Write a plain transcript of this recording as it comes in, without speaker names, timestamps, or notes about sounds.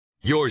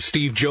Your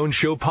Steve Jones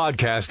Show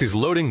podcast is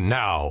loading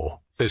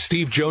now. The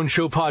Steve Jones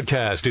Show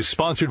podcast is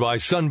sponsored by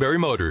Sunbury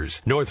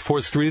Motors, North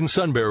 4th Street in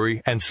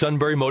Sunbury, and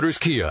Sunbury Motors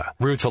Kia,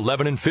 routes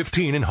 11 and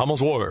 15 in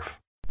Hummel's Wharf.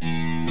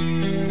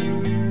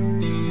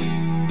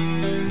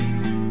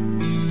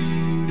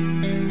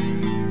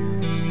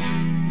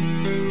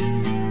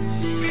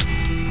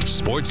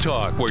 Sports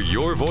talk where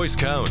your voice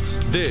counts.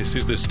 This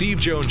is the Steve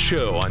Jones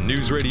Show on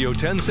News Radio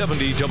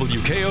 1070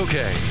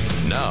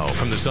 WKOK. Now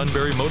from the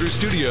Sunbury Motors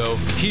Studio,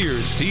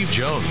 here's Steve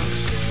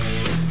Jones.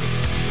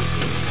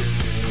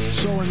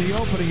 So in the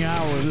opening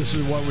hour, this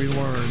is what we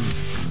learned.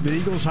 The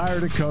Eagles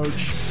hired a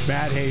coach.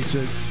 Matt hates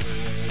it.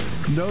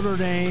 Notre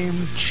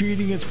Dame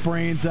cheating its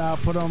brains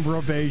out, put on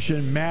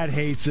probation. Matt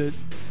hates it.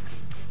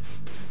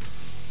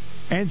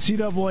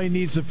 NCAA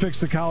needs to fix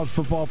the college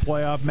football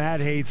playoff.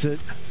 Matt hates it.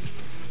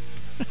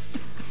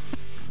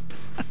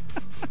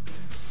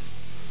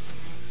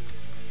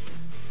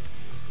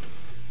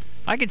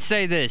 I could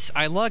say this.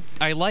 I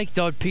like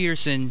Doug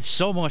Peterson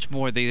so much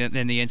more than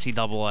the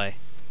NCAA.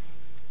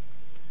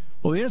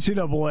 Well, the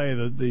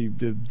NCAA,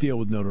 the deal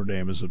with Notre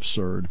Dame is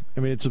absurd.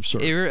 I mean, it's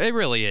absurd. It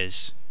really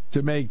is.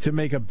 To make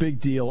a big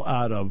deal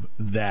out of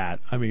that.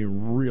 I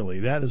mean, really,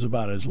 that is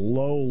about as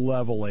low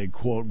level a,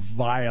 quote,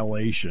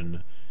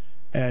 violation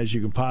as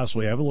you can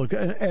possibly have. Look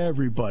at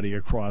everybody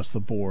across the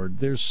board.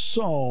 There's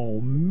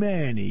so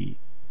many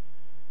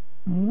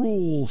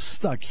rules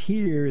stuck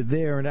here,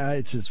 there, and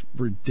it's just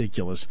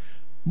ridiculous.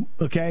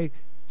 Okay,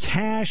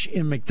 cash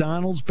in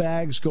McDonald's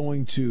bags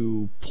going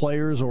to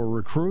players or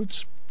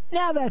recruits,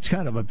 now that's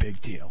kind of a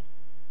big deal.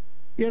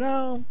 You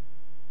know,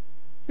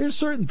 there's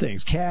certain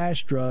things,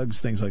 cash, drugs,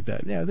 things like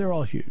that. Yeah, they're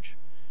all huge.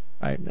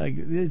 Right? Like,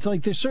 it's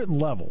like there's certain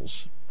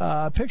levels.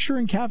 Picture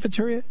in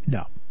cafeteria?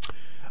 No.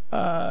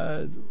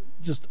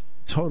 Just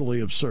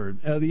totally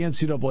absurd. The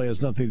NCAA has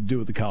nothing to do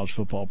with the college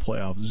football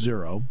playoff,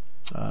 zero.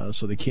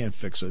 So they can't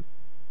fix it.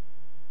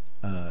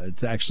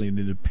 It's actually an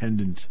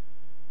independent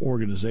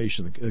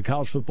organization. The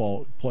college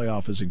football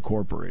playoff is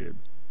incorporated.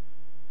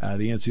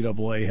 The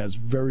NCAA has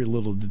very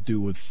little to do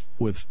with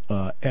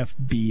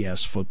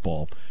FBS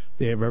football.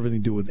 They have everything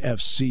to do with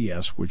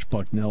FCS, which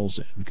Bucknell's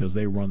in, because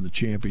they run the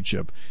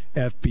championship.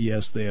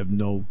 FBS, they have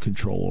no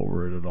control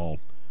over it at all.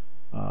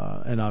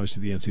 And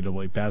obviously the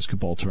NCAA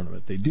basketball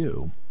tournament, they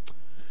do.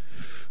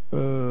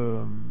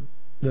 The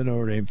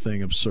Notre Dame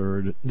thing,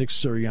 absurd. Nick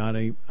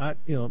Sirriani,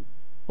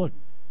 look,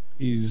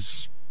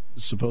 he's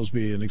supposed to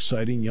be an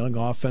exciting young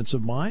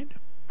offensive mind.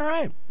 All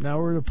right, now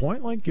we're at a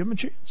point, like, give him a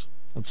chance.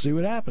 Let's see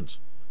what happens.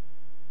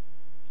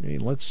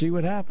 Let's see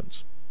what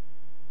happens.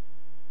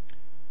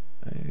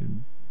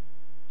 And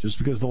just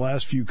because the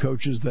last few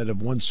coaches that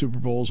have won Super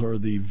Bowls are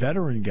the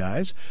veteran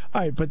guys, all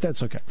right, but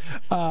that's okay.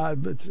 I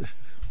wouldn't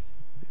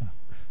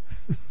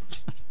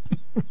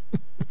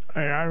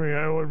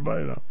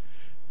buy it up.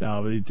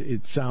 No, but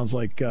it sounds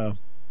like,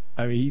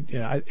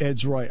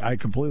 Ed's right. I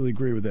completely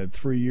agree with that.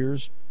 3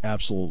 years?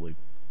 Absolutely.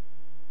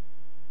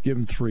 Give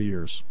him 3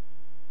 years.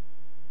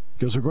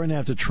 Because they're going to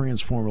have to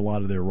transform a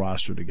lot of their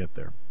roster to get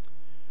there.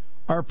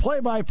 Our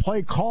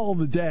play-by-play call of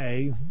the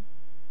day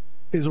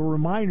is a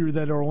reminder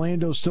that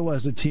Orlando still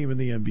has a team in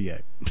the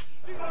NBA.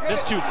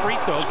 This two free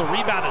throws. The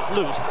rebound is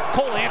loose.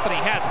 Cole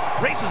Anthony has it.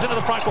 Races into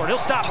the front court. He'll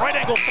stop. Right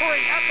angle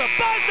three at the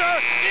buzzer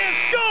is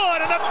good,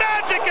 and the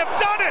Magic have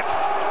done it.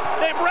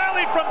 They've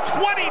rallied from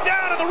 20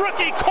 down, and the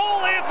rookie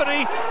Cole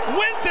Anthony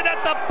wins it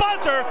at the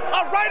buzzer.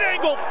 A right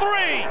angle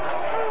three.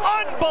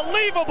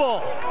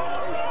 Unbelievable.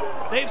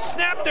 They've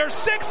snapped their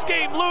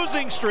 6-game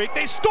losing streak.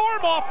 They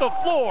storm off the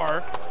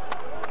floor,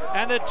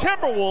 and the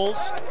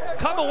Timberwolves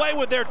come away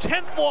with their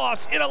 10th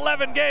loss in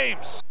 11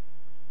 games.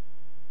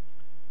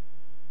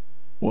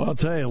 Well, I'll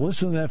tell you,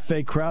 listen to that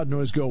fake crowd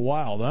noise go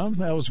wild, huh?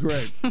 That was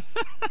great.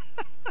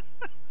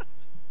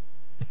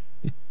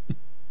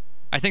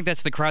 I think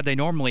that's the crowd they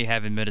normally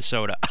have in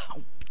Minnesota.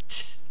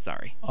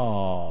 Sorry.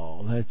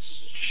 Oh,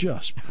 that's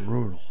just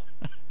brutal.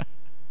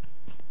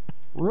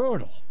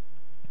 Brutal.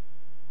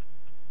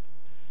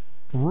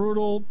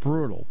 Brutal.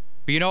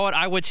 But you know what?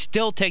 I would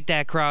still take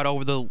that crowd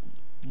over the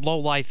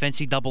low-life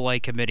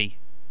NCAA committee.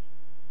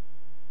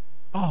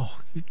 Oh,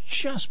 you're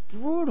just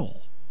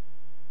brutal.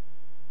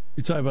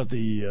 You're talking about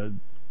the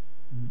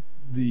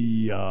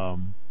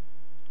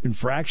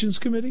infractions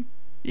committee?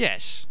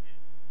 Yes.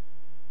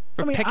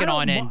 For picking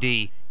on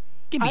ND.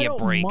 Give me a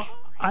break.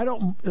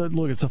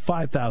 Look, it's a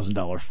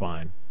 $5,000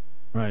 fine,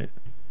 right?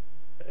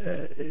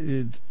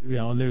 And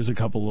there's a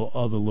couple of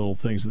other little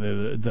things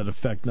that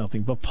affect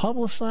nothing. But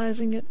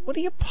publicizing it? What are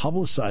you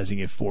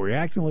publicizing it for? You're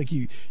acting like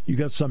you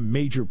got some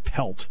major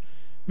pelt.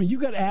 I mean, you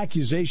got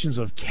accusations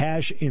of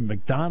cash in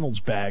McDonald's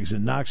bags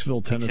in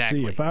Knoxville,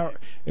 Tennessee. Exactly.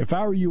 If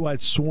I were you,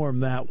 I'd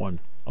swarm that one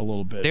a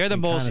little bit. They're the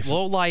most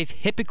low-life,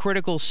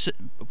 hypocritical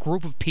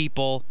group of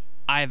people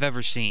I have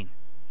ever seen.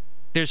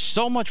 There's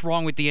so much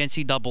wrong with the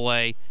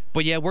NCAA,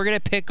 but yeah, we're going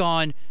to pick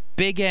on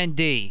Big ND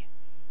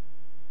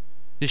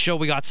to show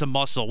we got some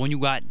muscle when you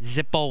got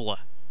Zippola.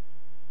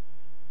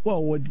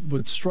 Well,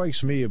 what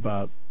strikes me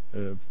about,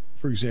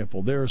 for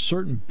example, there are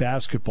certain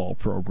basketball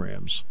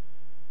programs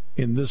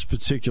in this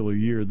particular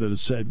year that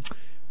has said,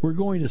 we're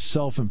going to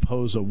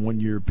self-impose a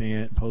one-year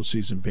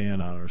postseason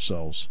ban on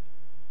ourselves.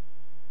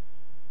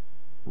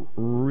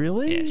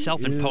 Really? Yeah,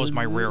 self-impose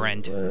my rear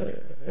end.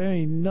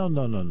 Hey, no.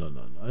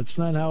 It's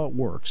not how it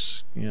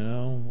works. We're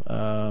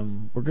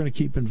going to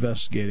keep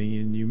investigating,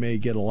 and you may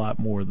get a lot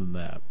more than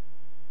that.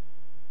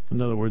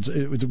 In other words,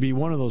 it would be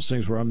one of those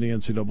things where I'm the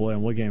NCAA,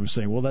 I'm looking at him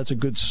saying, well, that's a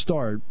good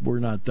start. We're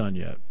not done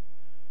yet.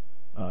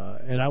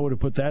 And I would have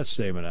put that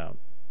statement out.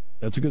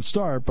 That's a good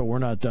start, but we're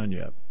not done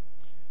yet.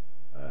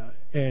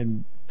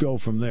 And go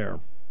from there.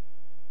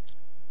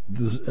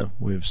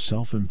 We have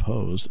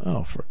self-imposed.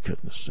 Oh, for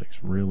goodness sakes,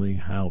 really?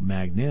 How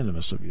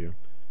magnanimous of you.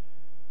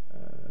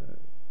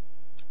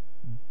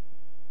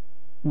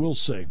 We'll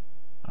see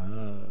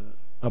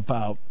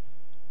about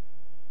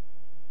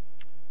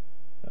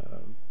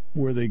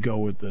where they go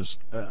with this.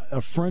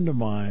 A friend of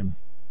mine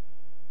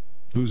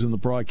who's in the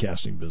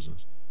broadcasting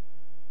business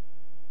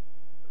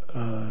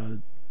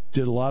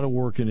did a lot of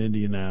work in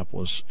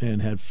Indianapolis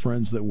and had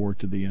friends that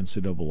worked at the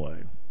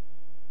NCAA.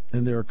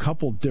 And there are a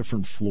couple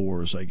different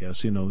floors, I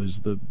guess.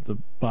 There's the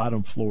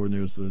bottom floor, and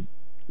there's the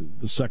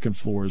second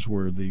floor is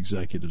where the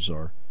executives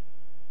are.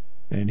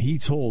 And he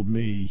told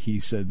me, he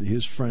said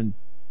his friend,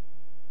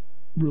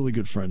 really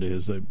good friend of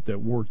his,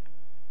 that worked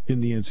in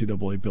the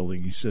NCAA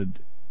building, he said,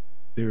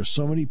 there are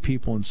so many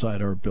people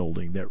inside our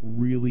building that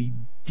really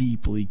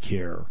deeply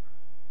care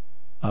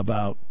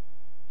about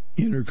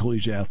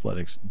intercollegiate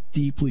athletics,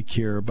 deeply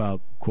care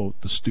about,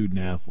 quote, the student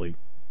athlete.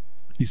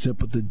 He said,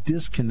 but the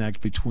disconnect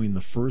between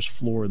the first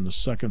floor and the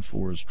second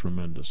floor is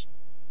tremendous.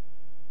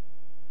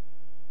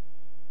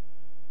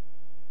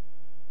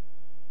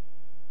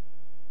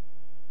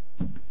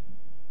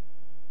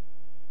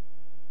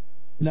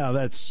 Now,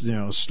 that's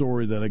a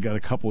story that I got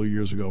a couple of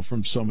years ago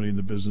from somebody in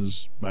the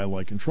business I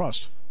like and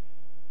trust.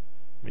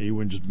 He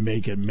wouldn't just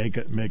make it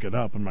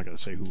up. I'm not going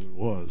to say who it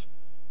was.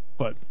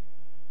 But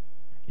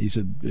he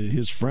said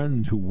his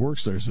friend who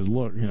works there says,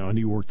 look, and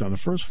he worked on the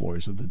first floor.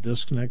 He said the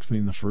disconnect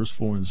between the first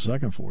floor and the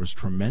second floor is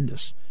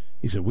tremendous.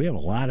 He said we have a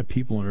lot of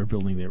people in our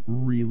building that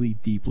really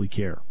deeply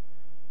care.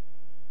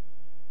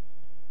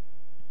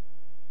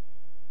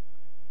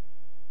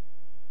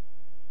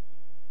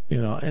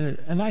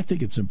 And I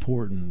think it's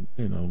important,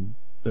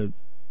 that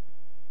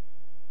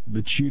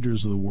the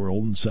cheaters of the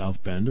world in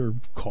South Bend are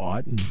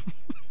caught and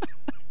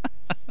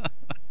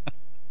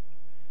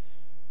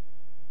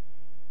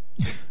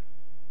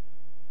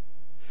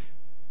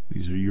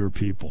these are your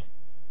people.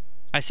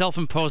 I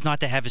self-impose not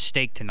to have a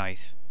steak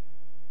tonight.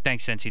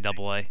 Thanks,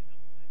 NCAA.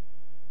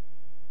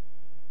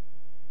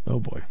 Oh,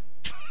 boy.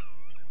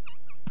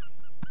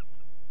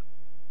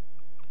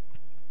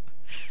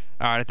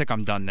 All right, I think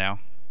I'm done now.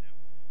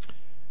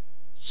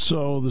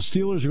 So the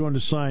Steelers are going to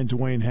sign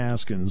Dwayne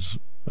Haskins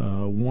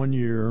 1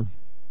 year.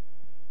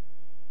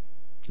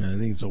 I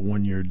think it's a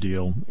 1 year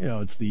deal.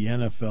 It's the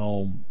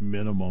NFL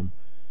minimum.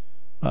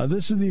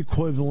 This is the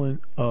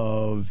equivalent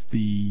of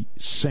the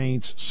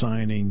Saints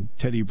signing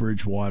Teddy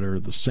Bridgewater,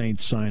 the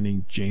Saints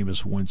signing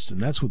Jameis Winston.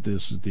 That's what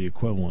this is the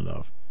equivalent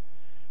of.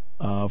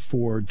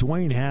 For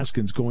Dwayne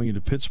Haskins going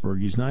into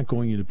Pittsburgh, he's not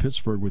going into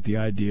Pittsburgh with the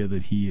idea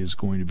that he is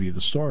going to be the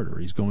starter.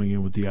 He's going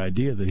in with the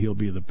idea that he'll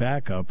be the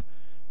backup,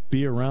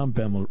 be around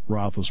Ben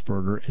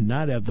Roethlisberger, and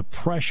not have the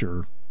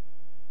pressure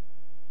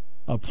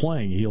of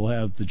playing. He'll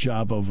have the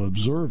job of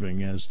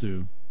observing as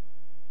to,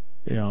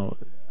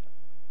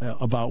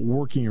 about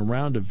working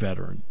around a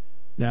veteran.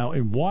 Now,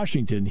 in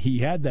Washington, he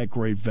had that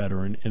great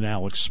veteran in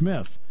Alex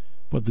Smith,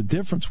 but the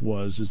difference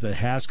is that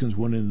Haskins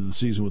went into the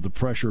season with the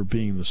pressure of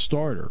being the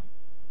starter,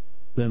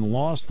 then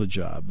lost the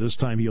job. This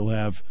time he'll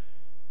have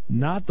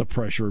not the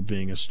pressure of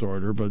being a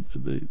starter, but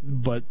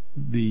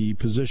the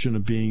position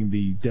of being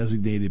the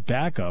designated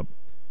backup,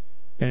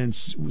 and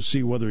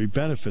see whether he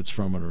benefits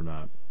from it or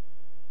not.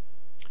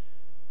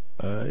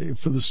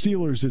 For the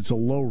Steelers, it's a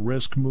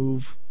low-risk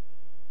move.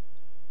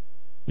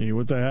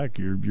 What the heck?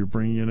 You're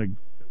bringing in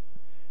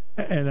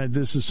and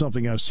this is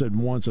something I've said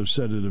once, I've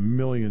said it a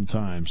million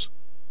times.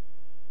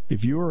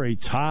 If you're a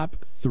top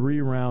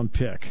 3-round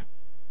pick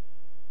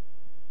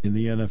in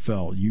the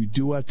NFL, you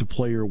do have to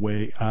play your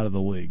way out of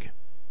the league.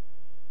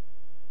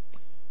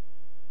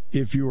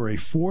 If you're a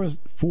fourth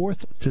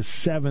to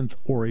 7th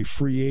or a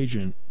free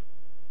agent,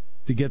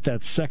 to get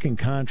that second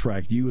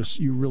contract, you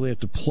really have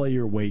to play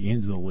your way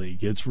into the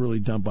league. It's really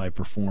done by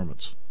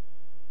performance.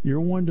 You're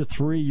 1 to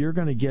 3, you're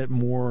going to get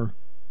more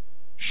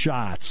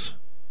shots.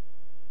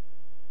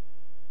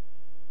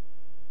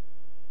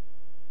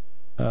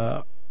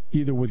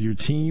 Either with your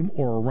team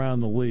or around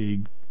the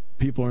league.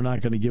 People are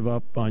not going to give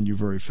up on you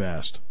very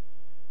fast.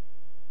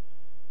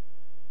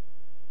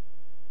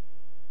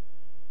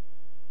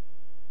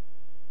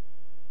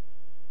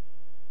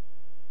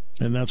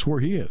 And that's where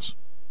he is.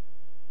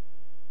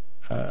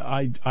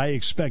 I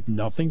expect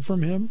nothing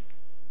from him.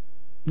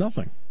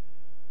 Nothing.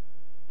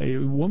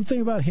 One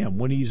thing about him,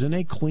 when he's in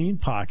a clean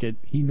pocket,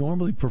 he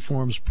normally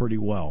performs pretty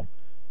well.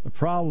 The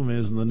problem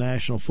is in the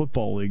National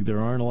Football League, there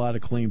aren't a lot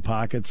of clean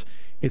pockets.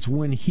 It's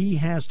when he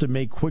has to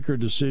make quicker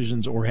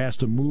decisions or has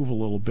to move a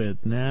little bit.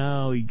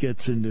 Now he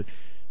gets into,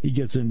 he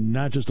gets in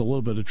not just a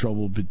little bit of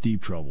trouble, but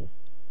deep trouble.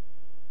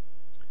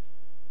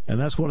 And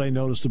that's what I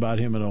noticed about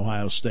him at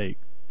Ohio State.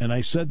 And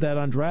I said that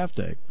on draft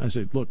day. I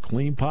said, look,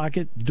 clean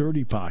pocket,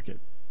 dirty pocket.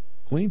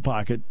 Clean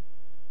pocket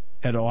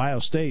at Ohio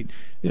State.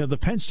 The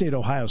Penn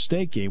State-Ohio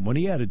State game, when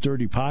he had a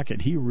dirty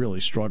pocket, he really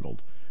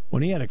struggled.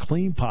 When he had a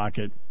clean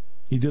pocket,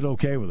 he did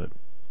okay with it.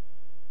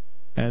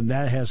 And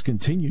that has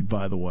continued,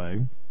 by the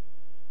way,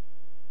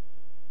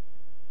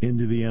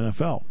 into the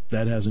NFL.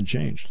 That hasn't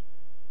changed.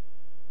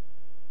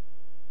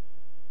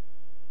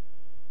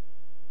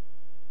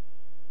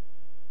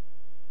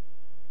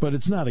 But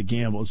it's not a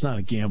gamble. It's not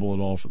a gamble at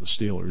all for the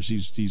Steelers.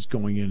 He's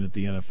going in at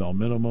the NFL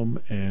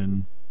minimum,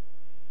 and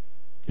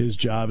his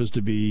job is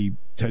to be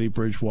Teddy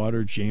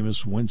Bridgewater,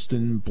 Jameis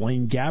Winston,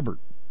 Blaine Gabbert.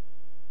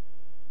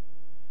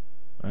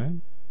 Right?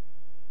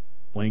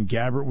 Blaine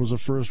Gabbert was a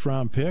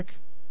first-round pick.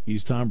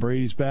 He's Tom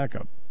Brady's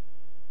backup.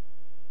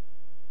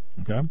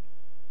 Okay?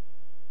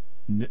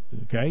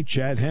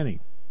 Chad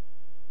Henne.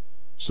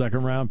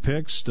 Second-round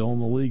pick, still in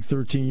the league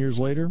 13 years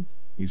later.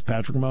 He's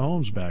Patrick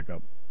Mahomes'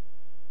 backup.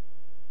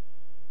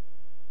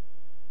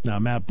 Now,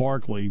 Matt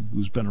Barkley,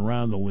 who's been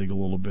around the league a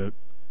little bit,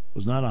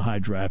 was not a high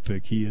draft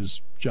pick. He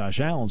is Josh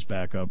Allen's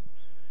backup.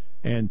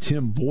 And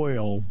Tim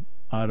Boyle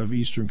out of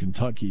Eastern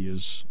Kentucky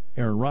is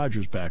Aaron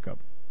Rodgers' backup.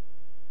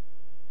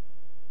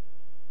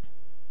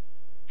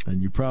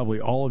 And you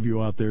probably, all of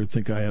you out there,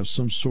 think I have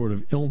some sort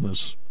of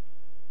illness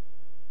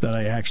that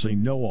I actually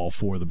know all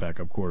four of the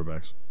backup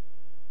quarterbacks.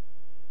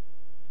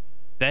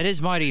 That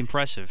is mighty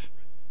impressive.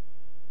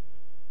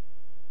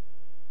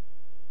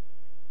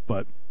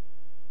 But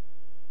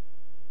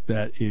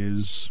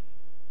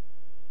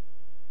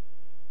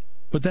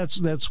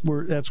that's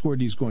where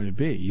he's going to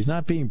be. He's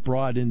not being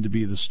brought in to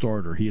be the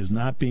starter. He is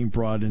not being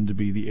brought in to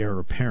be the heir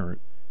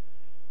apparent.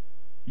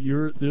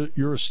 You're a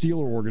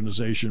Steeler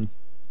organization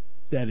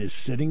that is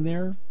sitting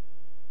there,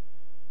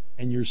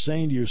 and you're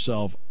saying to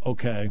yourself,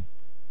 okay,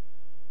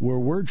 where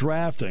we're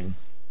drafting,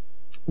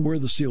 where are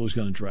the Steelers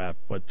going to draft?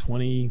 What,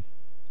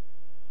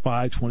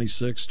 25,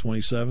 26,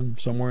 27,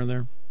 somewhere in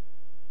there?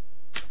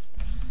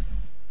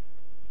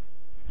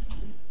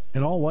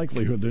 In all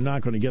likelihood, they're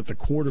not going to get the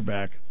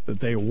quarterback that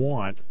they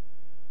want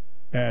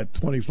at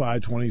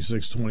 25,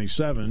 26,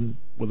 27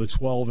 with a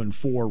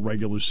 12-4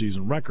 regular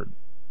season record.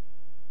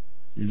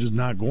 You're just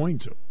not going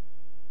to.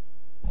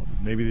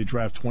 Maybe they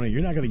draft 20.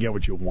 You're not going to get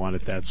what you want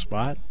at that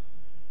spot.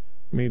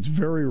 I mean, it's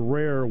very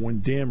rare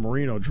when Dan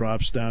Marino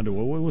drops down to,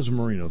 what was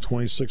Marino,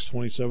 26,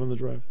 27 in the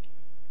draft?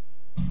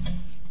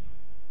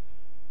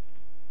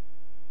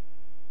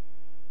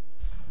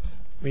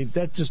 I mean,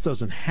 that just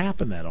doesn't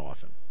happen that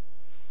often.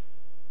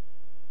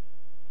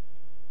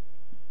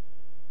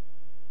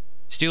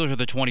 Steelers are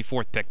the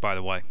 24th pick, by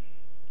the way.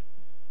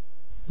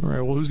 All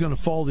right, well, who's going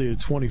to fall to you at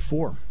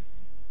 24?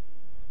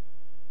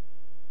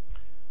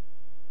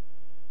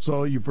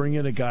 So you bring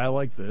in a guy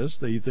like this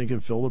that you think can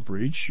fill the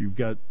breach. You've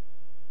got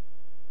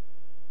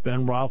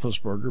Ben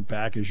Roethlisberger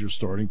back as your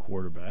starting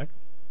quarterback.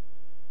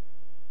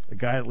 The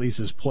guy at least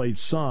has played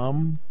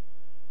some.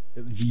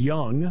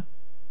 Young.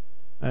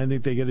 I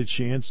think they get a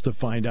chance to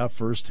find out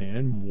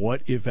firsthand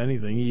what, if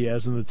anything, he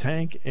has in the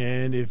tank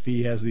and if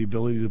he has the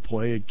ability to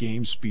play at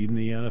game speed in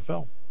the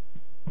NFL.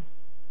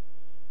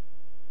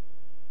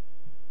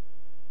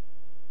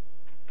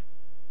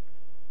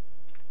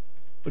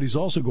 But he's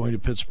also going to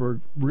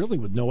Pittsburgh really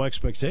with no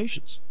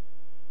expectations.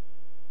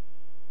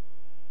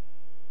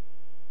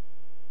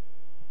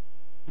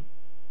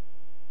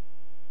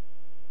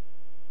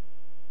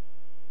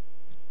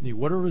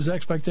 What are his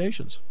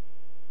expectations?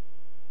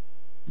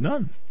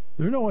 None.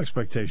 There are no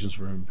expectations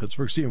for him in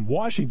Pittsburgh. See, in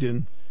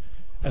Washington,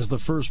 as the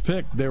first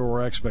pick, there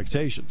were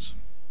expectations.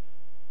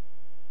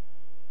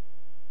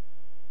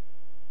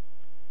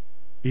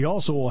 He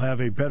also will have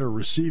a better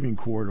receiving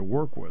core to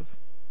work with.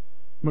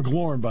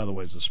 McLaurin, by the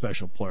way, is a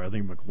special player. I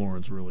think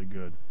McLaurin's really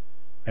good.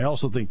 I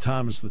also think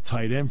Thomas, the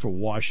tight end for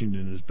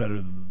Washington, is better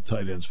than the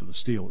tight ends for the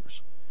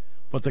Steelers.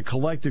 But the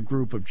collective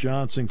group of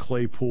Johnson,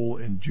 Claypool,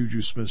 and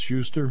Juju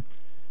Smith-Schuster,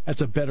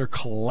 that's a better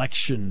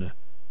collection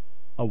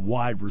of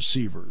wide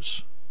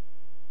receivers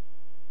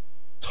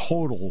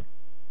total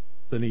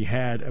than he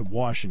had at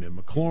Washington.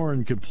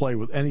 McLaurin can play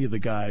with any of the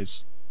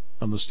guys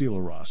on the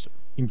Steeler roster.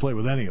 He can play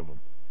with any of them.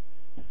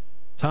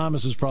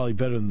 Thomas is probably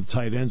better than the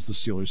tight ends the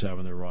Steelers have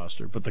on their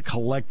roster, but the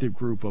collective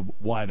group of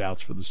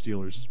wideouts for the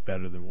Steelers is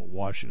better than what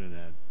Washington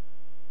had.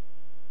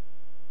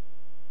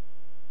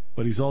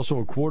 But he's also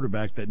a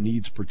quarterback that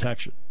needs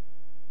protection.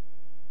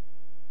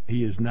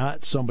 He is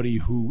not somebody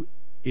who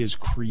is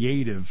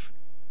creative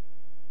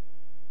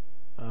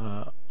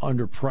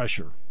under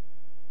pressure.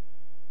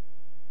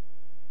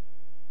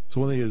 So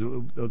one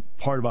thing, the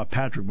part about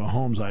Patrick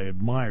Mahomes I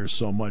admire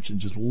so much and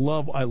just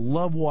love. I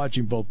love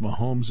watching both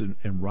Mahomes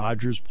and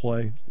Rodgers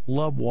play.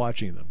 Love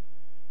watching them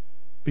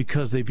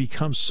because they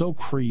become so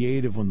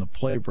creative when the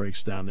play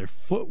breaks down. Their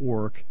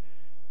footwork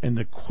and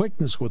the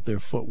quickness with their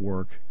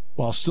footwork,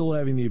 while still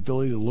having the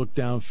ability to look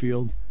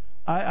downfield,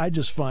 I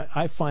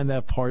find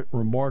that part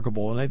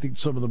remarkable. And I think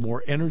some of the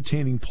more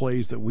entertaining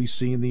plays that we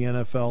see in the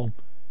NFL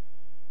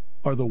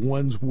are the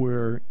ones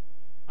where,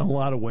 in a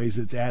lot of ways,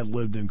 it's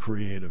ad-libbed and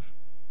creative.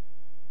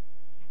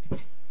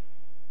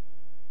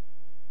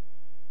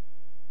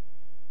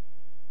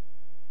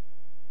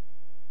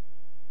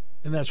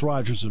 And that's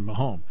Rodgers and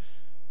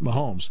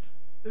Mahomes.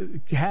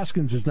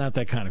 Haskins is not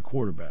that kind of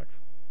quarterback.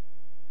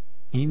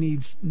 He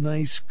needs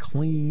nice,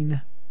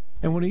 clean,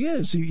 and when he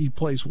is, he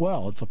plays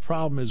well. The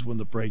problem is when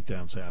the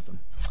breakdowns happen.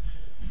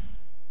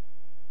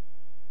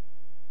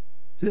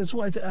 That's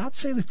why I'd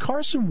say that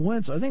Carson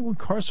Wentz, I think when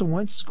Carson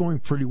Wentz is going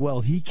pretty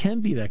well, he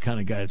can be that kind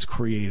of guy that's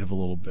creative a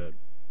little bit.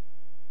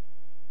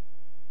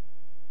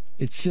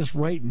 It's just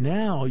right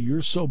now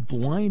you're so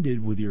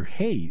blinded with your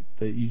hate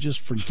that you just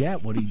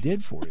forget what he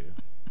did for you.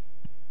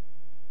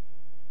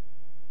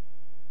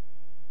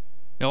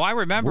 No, I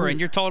remember, and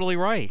you're totally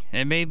right.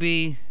 And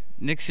maybe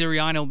Nick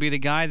Sirianni will be the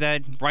guy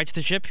that rights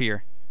the ship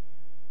here.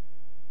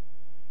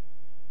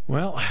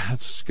 Well,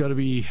 that's got to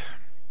be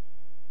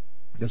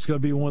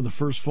one of the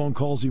first phone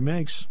calls he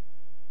makes.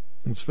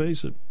 Let's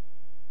face it.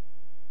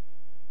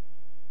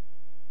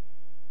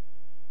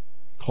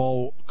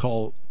 Call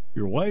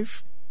your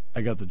wife.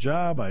 I got the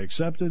job. I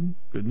accepted.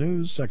 Good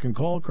news. Second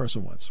call,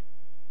 Carson Wentz.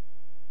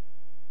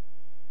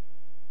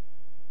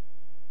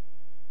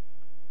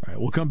 All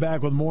right, we'll come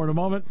back with more in a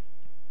moment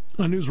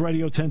on News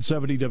Radio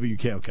 1070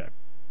 WKOK.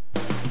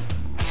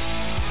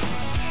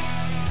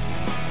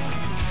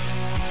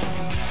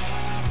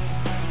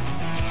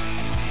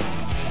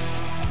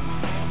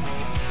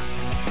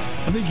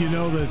 I think you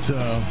know that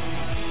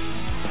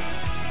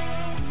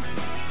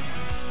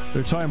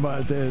they're talking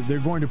about they're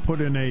going to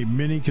put in a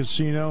mini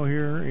casino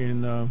here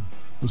in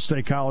the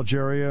State College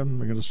area.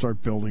 They're going to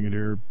start building it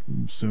here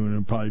soon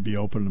and probably be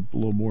open a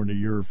little more than a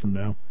year from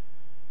now.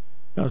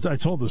 I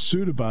told the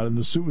suit about it, and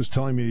the suit was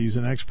telling me he's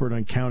an expert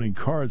on counting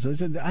cards. I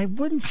said, I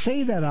wouldn't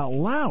say that out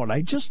loud.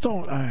 I just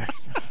don't.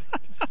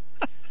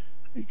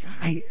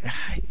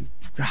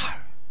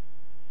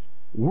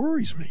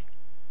 Worries me.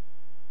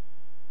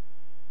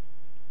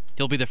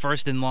 He'll be the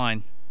first in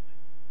line.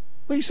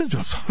 Well, he said,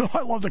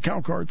 I love to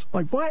count cards.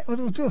 Like, what?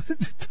 You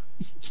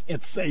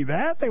can't say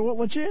that. They won't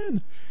let you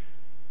in.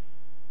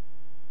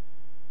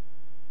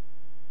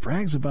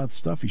 Brags about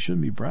stuff he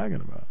shouldn't be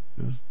bragging about.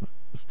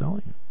 Just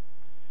telling you.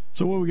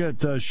 So what we got?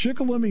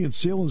 Shikellamy and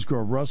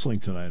Selinsgrove wrestling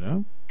tonight,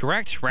 huh?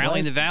 Correct. Rally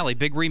in the Valley.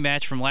 Big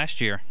rematch from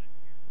last year.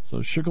 So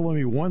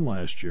Shikellamy won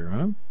last year,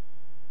 huh?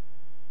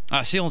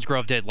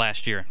 Selinsgrove did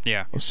last year,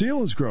 yeah. Well,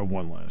 Selinsgrove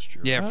won last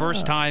year. Yeah,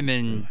 first time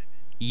in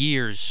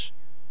years.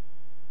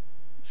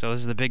 So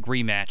this is the big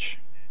rematch.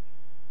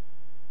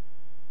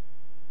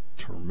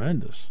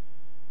 Tremendous.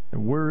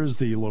 And where is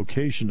the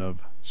location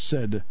of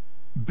said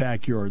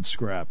backyard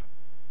scrap?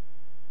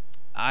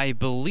 I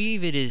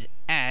believe it is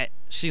at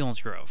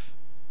Selinsgrove.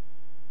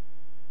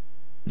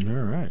 All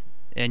right.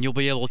 And you'll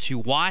be able to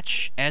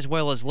watch as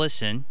well as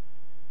listen.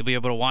 You'll be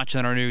able to watch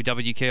on our new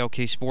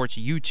WKOK Sports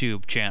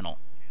YouTube channel.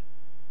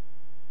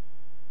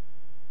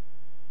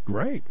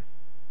 Great.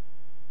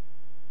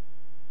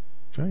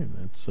 Okay,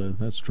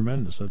 that's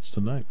tremendous. That's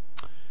tonight.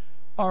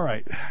 All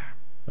right.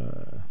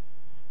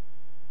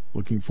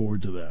 Looking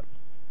forward to that.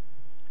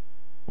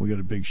 We got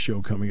a big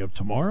show coming up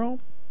tomorrow,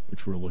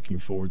 which we're looking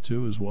forward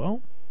to as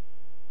well.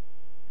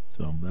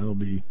 So that'll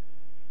be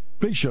a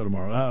big show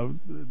tomorrow.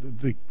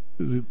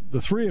 The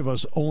three of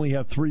us only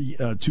have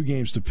two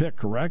games to pick,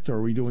 correct? Or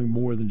are we doing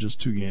more than just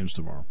two games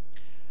tomorrow?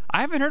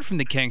 I haven't heard from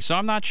the Kings, so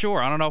I'm not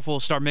sure. I don't know if we'll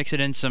start mixing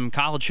in some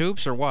college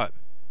hoops or what.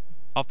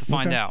 I'll have to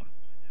find out.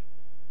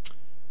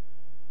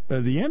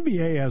 The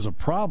NBA has a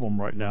problem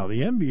right now.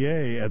 The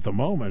NBA at the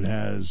moment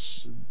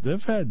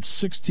they've had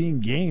 16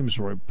 games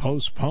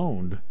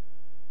postponed,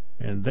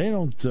 and they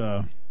don't.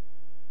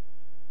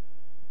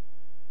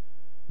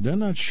 They're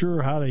not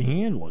sure how to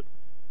handle it.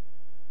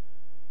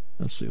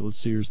 Let's see.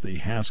 Here's the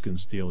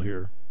Haskins deal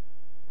here.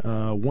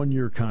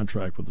 1-year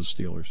contract with the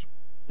Steelers.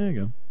 There you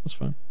go. That's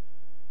fine.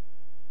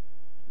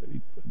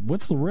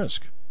 What's the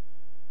risk?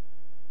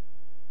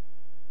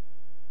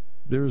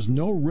 There is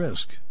no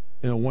risk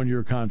in a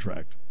 1-year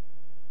contract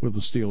with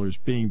the Steelers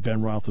being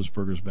Ben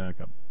Roethlisberger's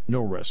backup.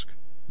 No risk.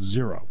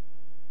 Zero.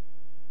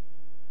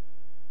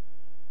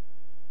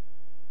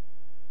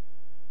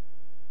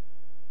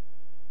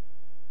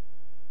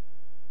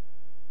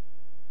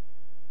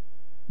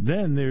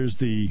 Then there's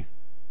the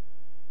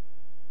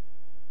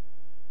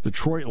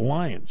Detroit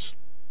Lions.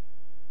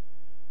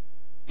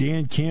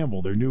 Dan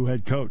Campbell, their new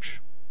head coach.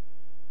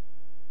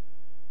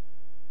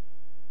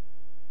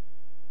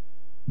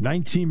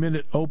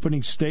 19-minute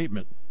opening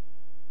statement.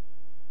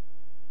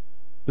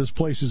 This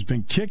place has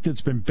been kicked,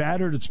 it's been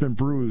battered, it's been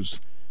bruised.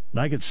 And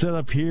I could sit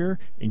up here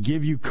and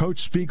give you coach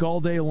speak all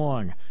day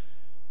long.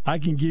 I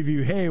can give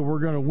you, hey, we're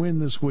going to win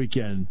this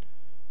weekend.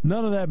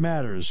 None of that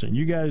matters. And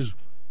you guys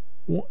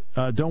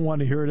don't want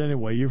to hear it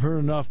anyway. You've heard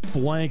enough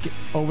blank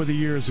over the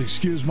years.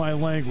 Excuse my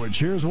language.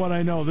 Here's what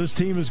I know. This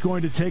team is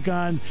going to take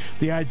on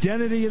the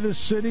identity of this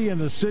city, and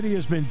the city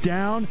has been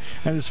down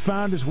and has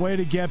found its way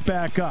to get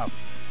back up.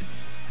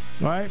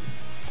 All right?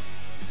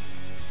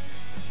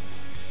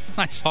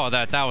 I saw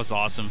that. That was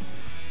awesome.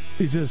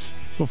 He says,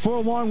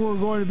 Before long, we're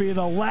going to be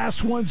the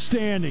last one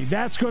standing.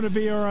 That's going to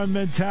be our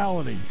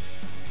mentality.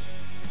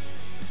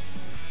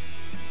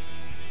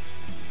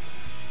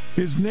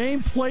 His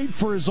nameplate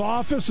for his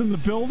office in the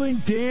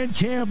building, Dan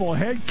Campbell,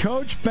 head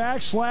coach /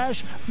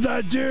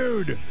 the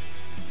dude.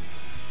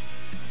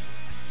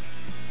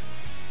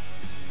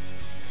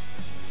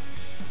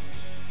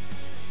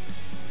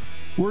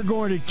 We're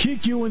going to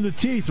kick you in the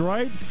teeth,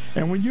 right?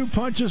 And when you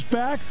punch us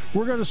back,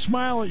 we're going to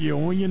smile at you.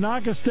 And when you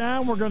knock us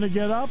down, we're going to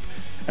get up,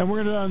 and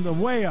we're going to on the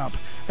way up,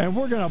 and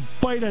we're going to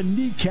bite a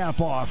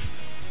kneecap off.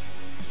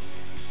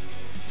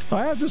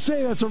 I have to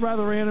say that's a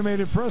rather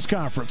animated press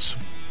conference.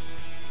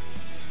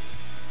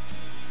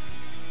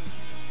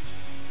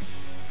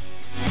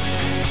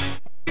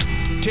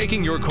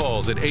 Taking your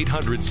calls at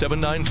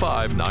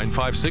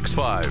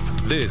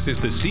 800-795-9565. This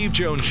is The Steve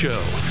Jones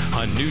Show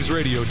on News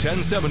Radio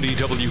 1070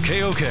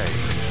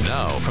 WKOK.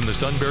 Now, from the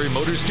Sunbury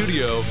Motors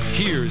Studio,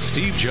 here's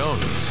Steve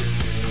Jones.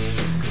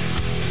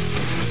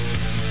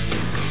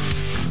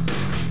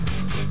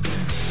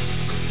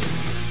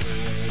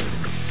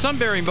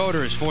 Sunbury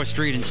Motors, 4th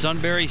Street in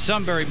Sunbury.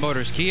 Sunbury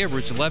Motors Kia,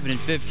 routes 11 and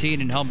 15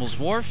 in Hummel's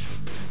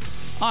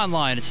Wharf.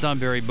 Online at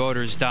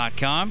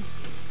sunburymotors.com.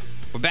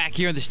 We're back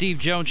here on the Steve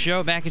Jones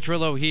Show. Mac and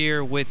Trillo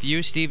here with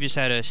you. Steve just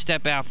had to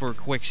step out for a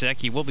quick sec.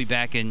 He will be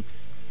back in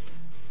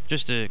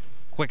just a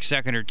quick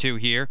second or two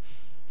here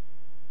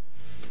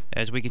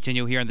as we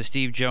continue here on the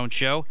Steve Jones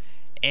Show.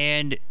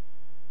 And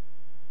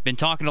been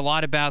talking a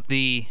lot about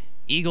the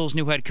Eagles'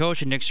 new head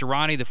coach, Nick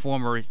Sirriani, the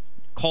former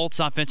Colts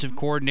offensive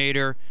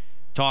coordinator,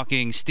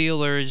 talking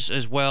Steelers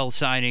as well,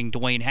 signing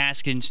Dwayne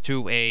Haskins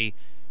to a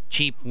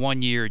cheap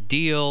one-year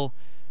deal,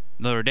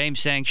 Notre Dame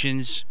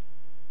sanctions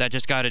that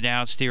just got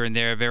announced here and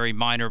there, very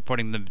minor,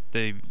 putting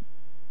the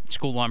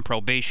school on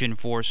probation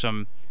for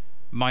some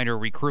minor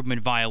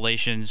recruitment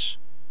violations,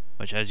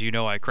 which, as you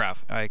know, I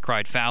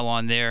cried foul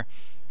on there.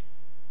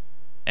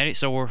 And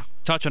so we're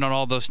touching on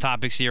all those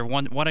topics here.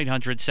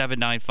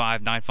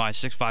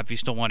 1-800-795-9565 if you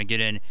still want to get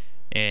in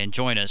and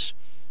join us.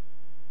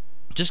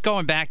 Just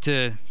going back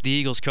to the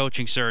Eagles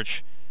coaching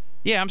search,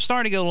 yeah, I'm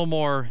starting to get a little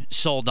more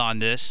sold on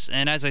this.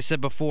 And as I said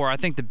before, I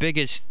think the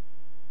biggest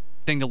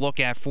thing to look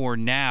at for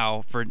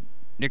now for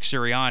Nick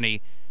Sirianni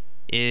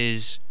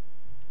is,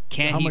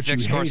 can he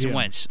fix Carson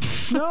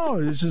Wentz? No,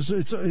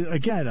 it's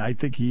again, I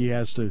think he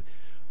has to.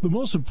 The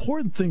most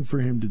important thing for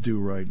him to do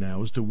right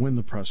now is to win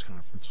the press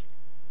conference.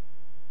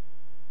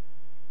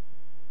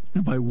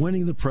 And by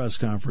winning the press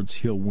conference,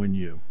 he'll win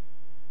you.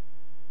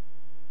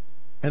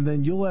 And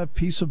then you'll have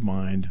peace of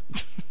mind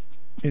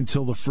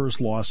until the first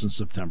loss in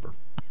September.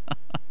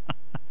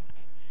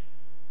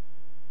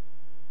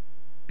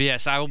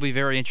 Yes, I will be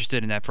very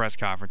interested in that press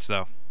conference,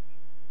 though.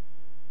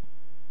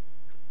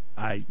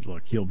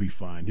 Look, he'll be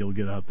fine. He'll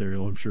get out there.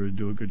 I'm sure he'll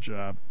do a good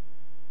job.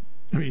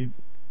 I mean,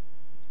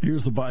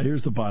 here's the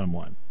bottom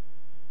line.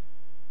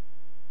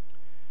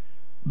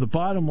 The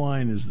bottom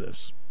line is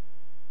this.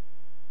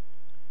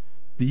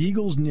 The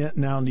Eagles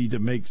now need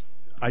to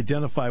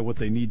identify what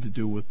they need to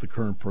do with the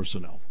current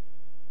personnel.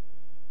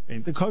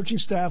 And the coaching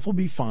staff will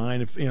be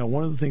fine. If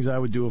one of the things I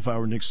would do if I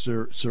were Nick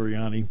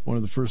Sirianni, one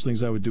of the first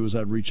things I would do is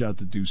I'd reach out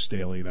to Deuce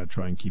Staley and I'd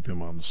try and keep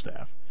him on the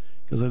staff.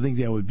 Because I think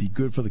that would be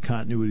good for the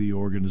continuity of the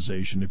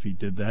organization if he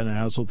did that. And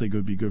I also think it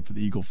would be good for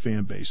the Eagle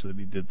fan base that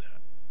he did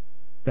that.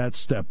 That's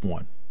step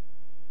one.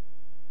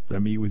 Does that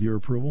meet with your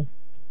approval?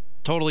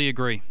 Totally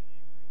agree.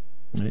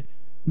 Right.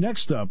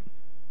 Next up,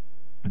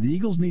 the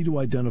Eagles need to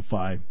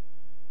identify,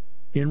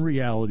 in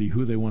reality,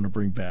 who they want to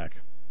bring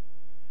back.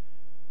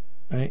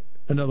 Right?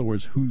 In other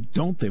words, who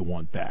don't they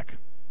want back?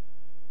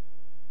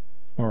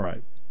 All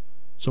right.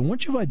 So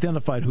once you've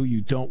identified who you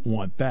don't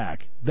want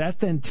back, that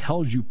then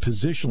tells you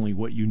positionally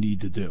what you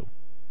need to do,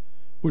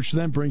 which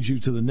then brings you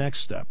to the next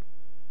step.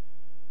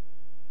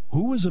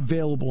 Who is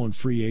available in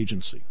free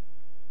agency?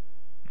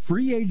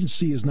 Free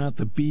agency is not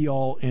the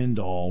be-all,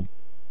 end-all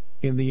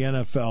in the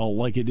NFL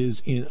like it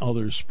is in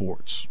other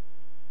sports.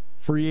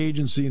 Free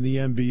agency in the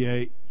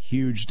NBA,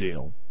 huge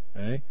deal.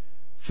 Okay?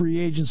 Free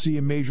agency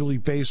in Major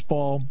League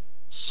Baseball,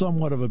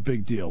 somewhat of a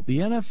big deal. The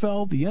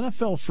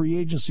NFL free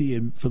agency,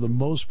 for the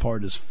most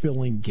part, is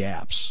filling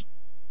gaps.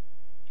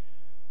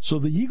 So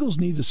the Eagles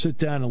need to sit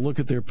down and look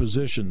at their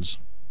positions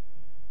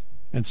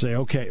and say,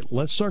 okay,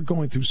 let's start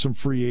going through some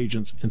free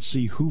agents and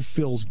see who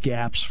fills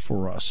gaps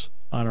for us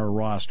on our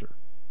roster.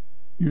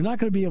 You're not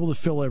going to be able to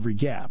fill every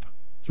gap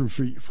through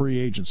free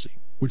agency,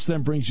 which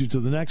then brings you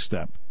to the next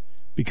step.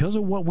 Because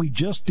of what we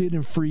just did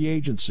in free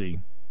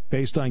agency,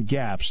 based on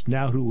gaps,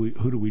 now who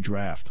do we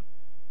draft?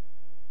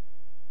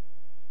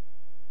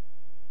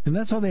 And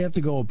that's how they have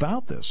to go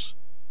about this.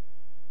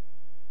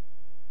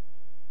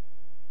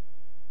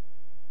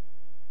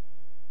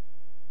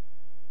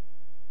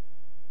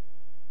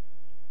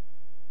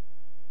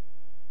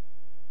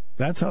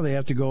 That's how they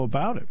have to go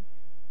about it.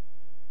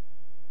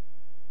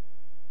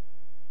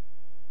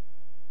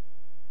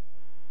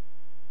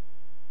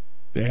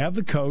 They have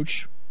the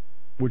coach,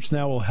 which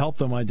now will help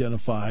them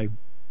identify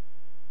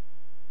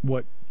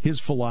what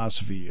his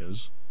philosophy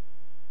is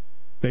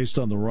based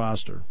on the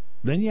roster.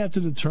 Then you have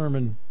to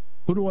determine,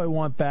 who do I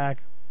want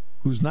back?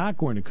 who's not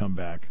going to come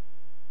back,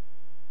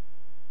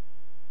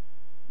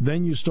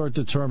 then you start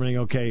determining,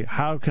 okay,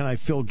 how can I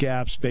fill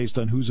gaps based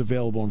on who's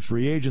available in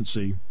free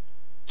agency?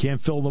 Can't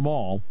fill them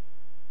all.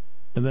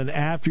 And then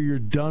after you're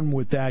done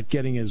with that,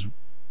 getting as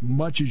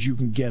much as you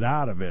can get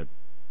out of it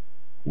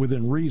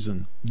within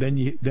reason, then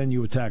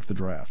you attack the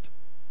draft.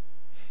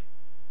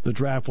 The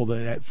draft will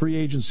then, free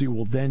agency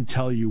will then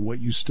tell you what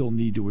you still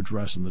need to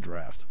address in the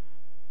draft.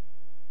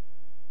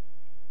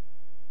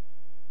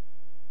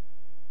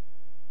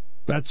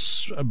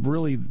 That's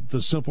really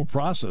the simple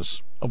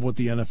process of what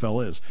the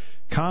NFL is.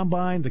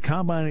 The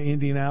combine in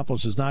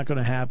Indianapolis is not going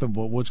to happen,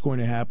 but what's going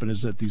to happen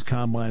is that these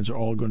combines are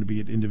all going to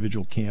be at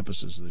individual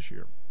campuses this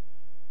year.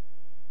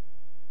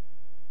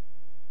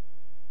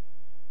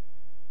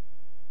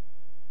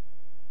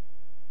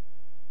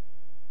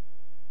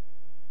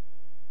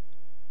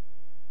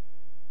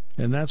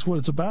 And that's what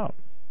it's about.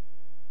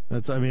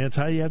 That's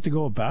how you have to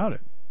go about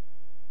it.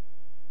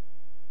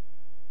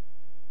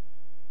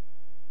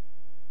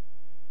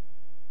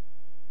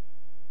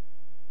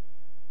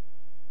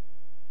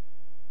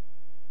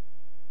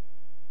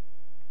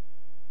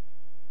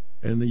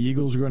 And the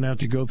Eagles are going to have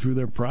to go through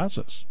their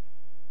process.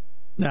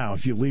 Now,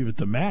 if you leave it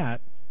to Matt,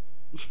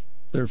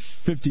 there are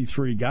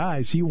 53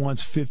 guys. He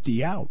wants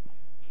 50 out.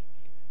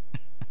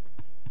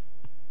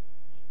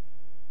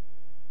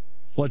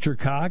 Fletcher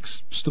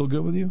Cox, still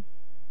good with you?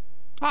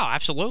 Oh,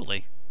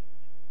 absolutely.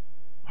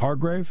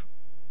 Hargrave?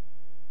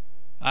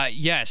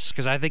 Yes,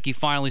 because I think he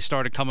finally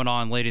started coming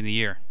on late in the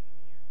year.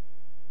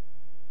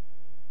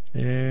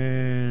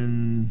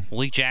 And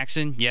Malik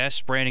Jackson,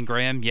 yes. Brandon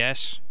Graham,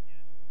 yes.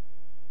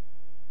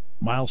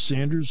 Miles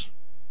Sanders?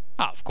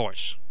 Oh, of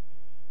course.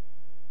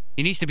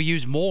 He needs to be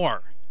used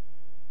more.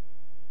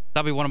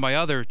 That'll be one of my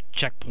other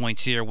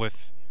checkpoints here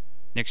with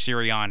Nick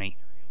Sirianni.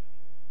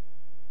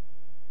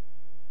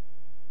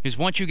 Because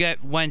once you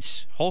get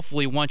Wentz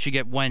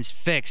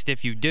fixed,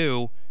 if you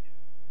do,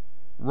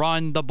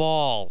 run the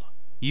ball.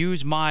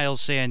 Use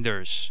Miles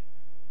Sanders.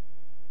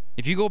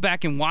 If you go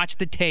back and watch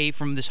the tape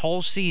from this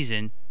whole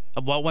season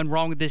of what went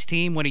wrong with this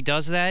team when he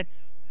does that,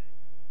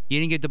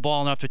 you didn't get the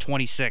ball enough to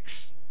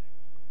 26.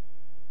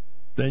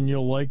 Then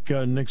you'll like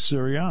Nick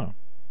Sirianni,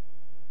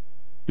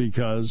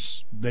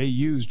 because they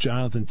used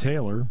Jonathan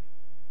Taylor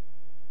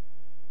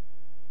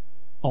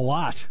a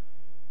lot.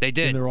 They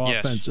did in their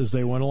offense as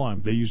they went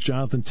along. They used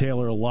Jonathan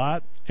Taylor a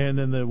lot, and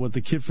then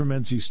the kid from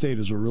NC State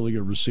is a really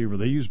good receiver.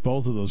 They used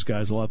both of those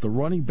guys a lot. The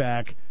running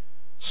back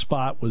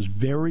spot was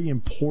very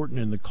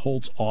important in the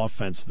Colts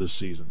offense this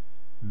season.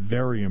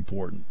 Very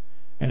important.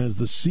 And as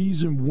the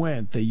season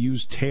went, they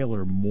used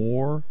Taylor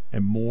more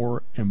and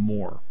more and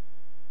more.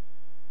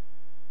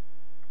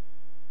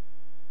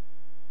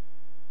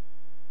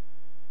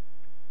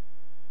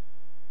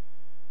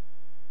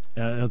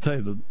 I'll tell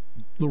you,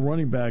 the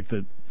running back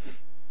that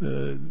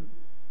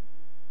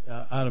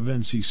out of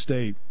NC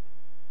State,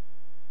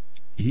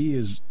 he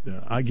is,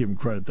 I give him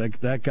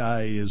credit. That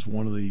guy is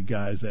one of the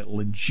guys that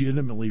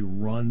legitimately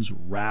runs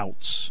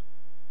routes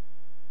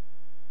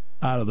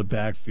out of the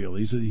backfield.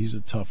 He's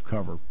a tough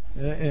cover.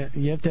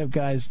 You have to have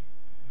guys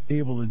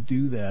able to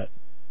do that.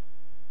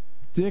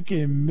 Dick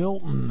in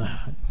Milton.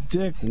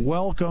 Dick,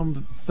 welcome.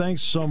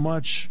 Thanks so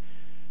much.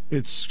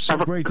 It's so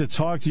great to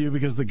talk to you,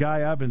 because the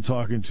guy I've been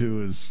talking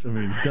to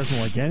doesn't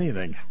like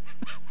anything.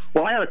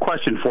 Well, I had a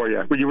question for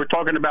you. When you were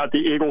talking about the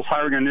Eagles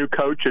hiring a new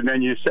coach, and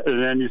then you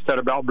said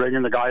about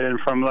bringing the guy in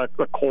from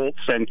the Colts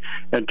and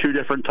two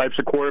different types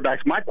of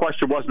quarterbacks. My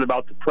question wasn't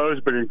about the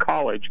pros, but in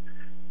college.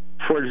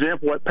 For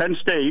example, at Penn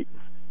State,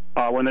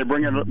 when they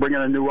bring in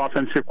a new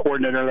offensive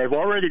coordinator, they've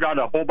already got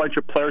a whole bunch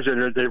of players in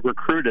there they've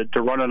recruited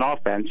to run an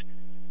offense,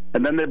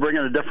 and then they bring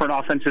in a different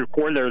offensive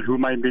coordinator who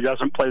maybe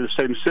doesn't play the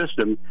same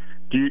system.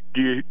 Do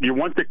you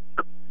want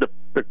the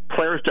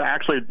players to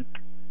actually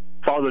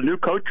follow the new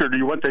coach, or do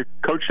you want the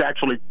coach to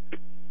actually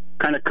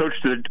kind of coach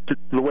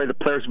the way the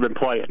players have been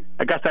playing?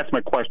 I guess that's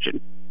my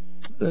question.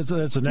 That's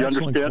an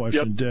excellent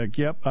question, Dick.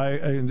 Yep, I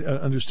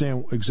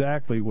understand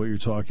exactly what you're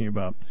talking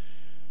about.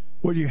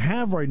 What you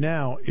have right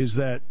now is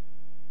that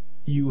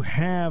you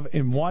have,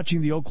 in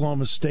watching the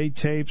Oklahoma State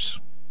tapes,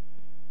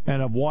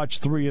 and I've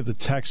watched 3 of the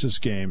Texas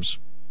games,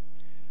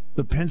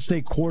 the Penn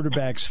State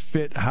quarterbacks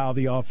fit how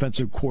the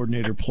offensive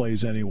coordinator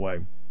plays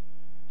anyway.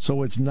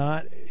 So it's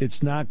not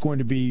going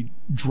to be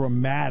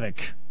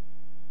dramatic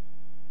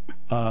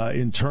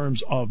in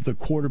terms of the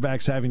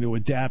quarterbacks having to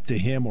adapt to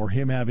him or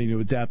him having to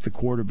adapt to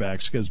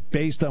quarterbacks. Because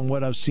based on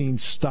what I've seen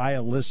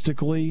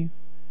stylistically,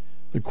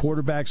 the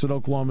quarterbacks at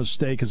Oklahoma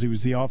State, because he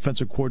was the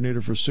offensive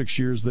coordinator for 6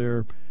 years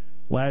there,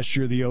 last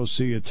year the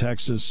OC at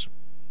Texas,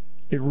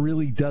 it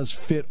really does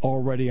fit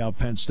already how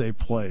Penn State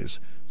plays.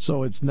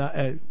 So it's not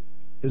and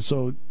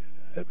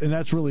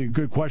that's really a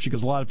good question,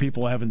 because a lot of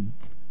people haven't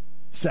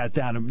sat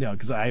down and,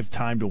 because I have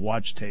time to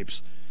watch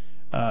tapes.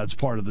 It's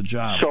part of the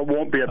job. So it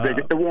won't be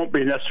it won't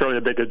be necessarily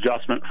a big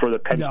adjustment for the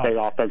Penn State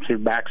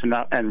offensive backs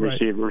and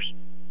receivers.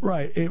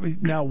 Right.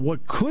 Now,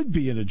 what could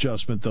be an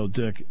adjustment, though,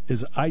 Dick,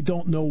 is I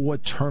don't know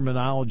what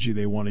terminology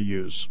they want to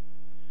use.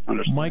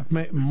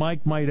 Understand.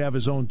 Mike might have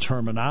his own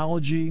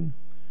terminology,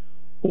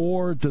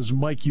 Or does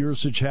Mike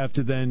Yurcich have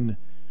to then,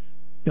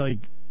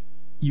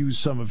 use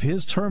some of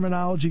his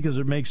terminology because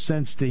it makes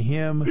sense to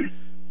him,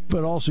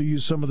 but also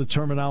use some of the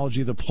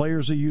terminology the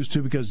players are used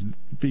to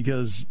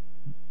because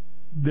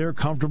they're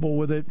comfortable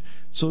with it?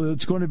 So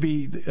it's going to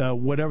be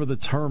whatever the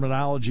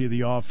terminology of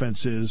the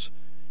offense is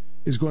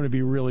going to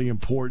be really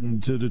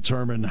important to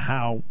determine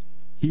how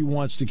he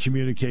wants to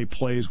communicate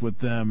plays with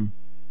them,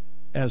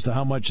 as to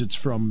how much it's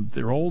from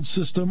their old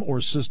system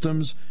or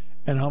systems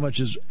and how much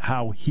is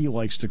how he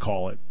likes to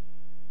call it.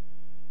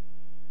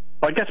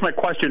 Well, I guess my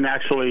question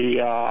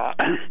actually,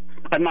 I'm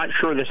not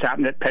sure this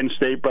happened at Penn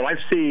State, but I've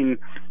seen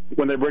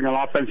when they bring an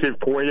offensive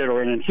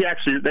coordinator in, and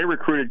they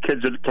recruited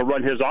kids to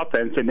run his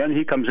offense, and then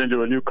he comes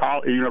into a new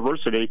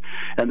university,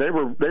 and they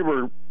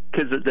were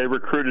kids that they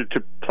recruited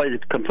to play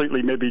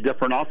completely maybe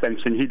different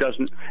offense, and he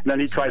doesn't. And then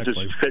he tries to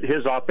fit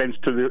his offense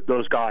to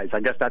those guys. I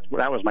guess that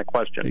was my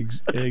question.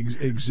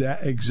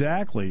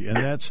 Exactly, and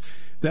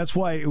that's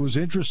why it was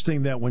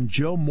interesting that when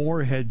Joe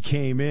Moorhead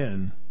came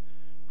in,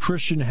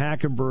 Christian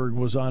Hackenberg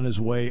was on his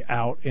way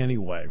out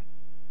anyway.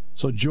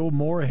 So Joe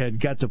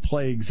Moorhead got to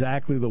play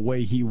exactly the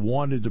way he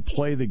wanted to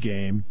play the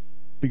game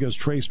because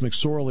Trace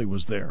McSorley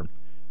was there,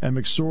 and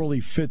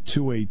McSorley fit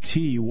to a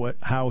T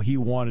how he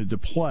wanted to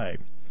play.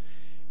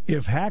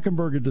 If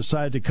Hackenberg had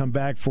decided to come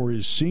back for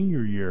his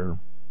senior year,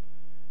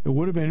 it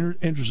would have been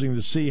interesting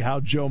to see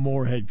how Joe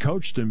Moorhead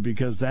coached him,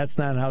 because that's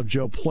not how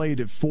Joe played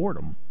at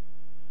Fordham.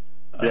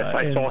 Yes,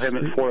 I saw him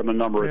at Fordham a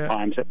number of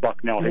times at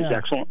Bucknell. He's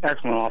excellent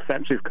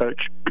offensive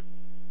coach.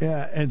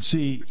 Yeah, and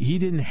see, he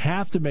didn't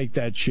have to make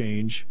that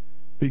change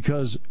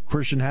because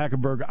Christian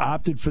Hackenberg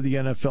opted for the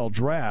NFL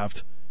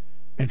draft,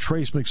 and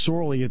Trace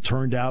McSorley, it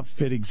turned out,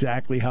 fit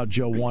exactly how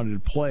Joe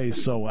wanted to play.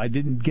 So I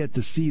didn't get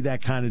to see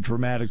that kind of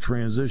dramatic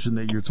transition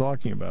that you're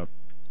talking about.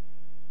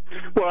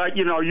 Well,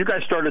 you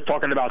guys started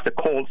talking about the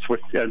Colts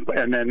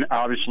and then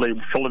obviously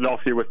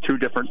Philadelphia with two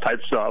different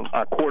types of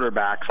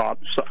quarterbacks,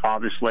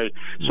 obviously.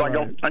 So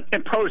right.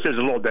 And pros is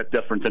a little bit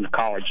different than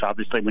college,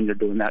 obviously, when you're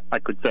doing that. I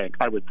would think.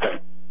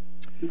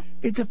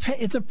 It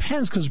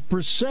depends, because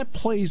Brissett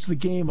plays the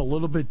game a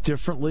little bit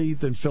differently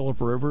than Phillip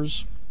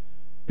Rivers,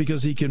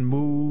 because he can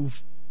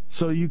move.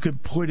 So you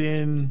could put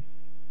in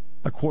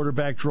a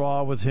quarterback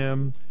draw with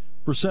him.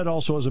 Brissett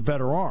also has a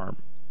better arm.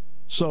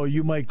 So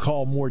you might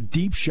call more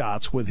deep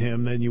shots with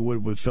him than you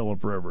would with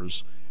Phillip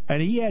Rivers.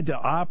 And he had to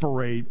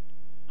operate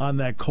on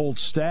that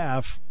Colts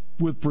staff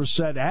with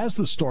Brissett as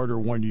the starter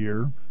one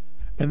year,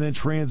 and then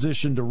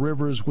transition to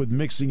Rivers with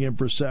mixing in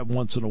Brissett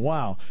once in a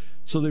while.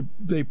 So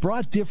they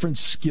brought different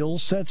skill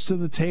sets to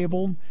the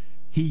table.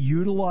 He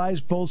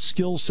utilized both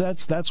skill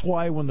sets. That's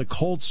why when the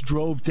Colts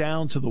drove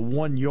down to the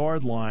 1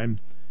 yard line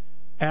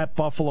at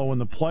Buffalo in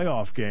the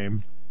playoff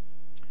game,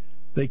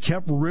 they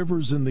kept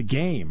Rivers in the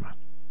game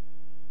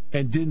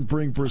and didn't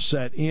bring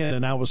Brissett in.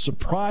 And I was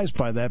surprised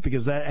by that,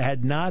 because that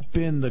had not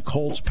been the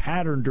Colts'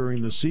 pattern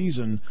during the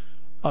season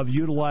of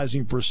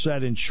utilizing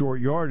Brissett in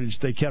short yardage.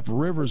 They kept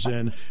Rivers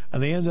in,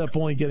 and they ended up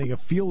only getting a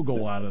field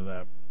goal out of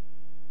that.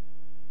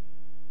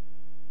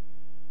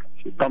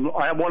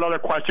 I have one other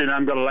question, and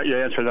I'm going to let you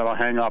answer that. I'll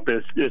hang up.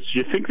 Is do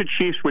you think the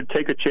Chiefs would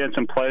take a chance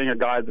in playing a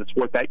guy that's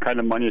worth that kind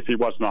of money if he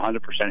wasn't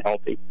 100%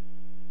 healthy?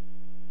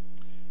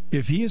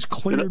 If he is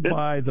cleared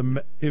by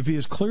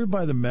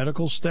the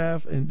medical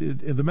staff, and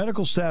the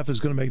medical staff is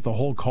going to make the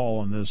whole call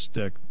on this,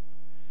 Dick.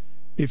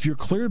 If you're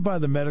cleared by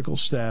the medical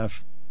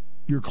staff,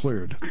 you're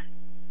cleared,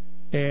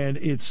 and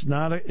it's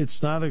not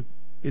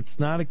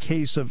a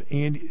case of,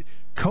 and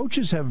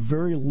coaches have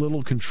very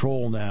little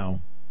control now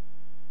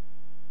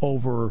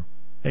over,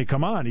 hey,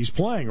 come on, he's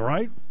playing,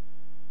 right?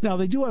 Now,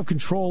 they do have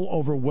control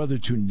over whether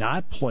to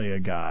not play a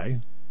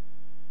guy.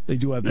 They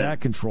do have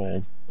that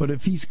control. But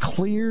if he's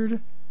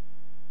cleared,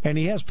 and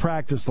he has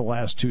practiced the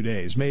last 2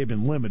 days, may have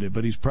been limited,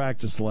 but he's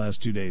practiced the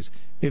last 2 days.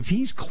 If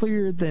he's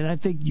cleared, then I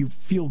think you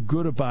feel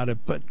good about it,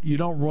 but you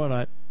don't run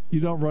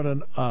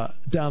a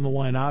down the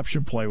line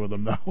option play with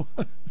him, though.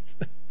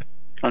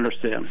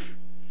 Understand.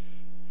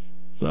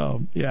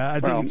 So yeah, I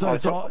think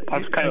it's all.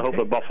 I kind of hope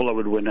that Buffalo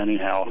would win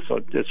anyhow,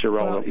 so it's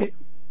irrelevant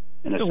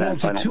in a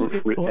sense. I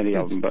don't root for any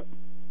of them, but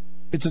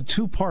it's a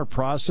two-part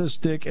process,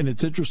 Dick, and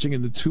it's interesting.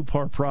 In the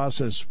two-part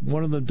process,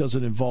 one of them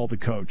doesn't involve the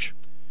coach.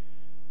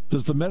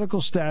 Does the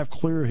medical staff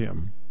clear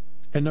him?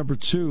 And number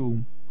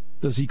two,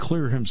 does he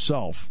clear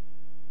himself?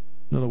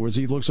 In other words,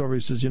 he looks over, he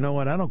says, "You know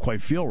what? I don't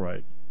quite feel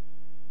right."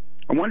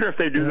 I wonder if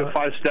they do the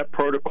 5-step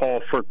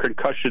protocol for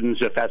concussions,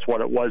 if that's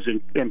what it was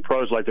in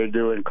pros, like they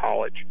do in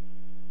college.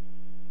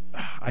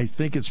 I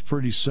think it's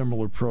pretty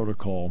similar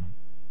protocol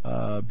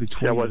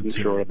between. I wasn't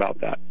sure about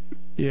that.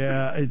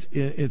 Yeah,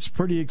 it's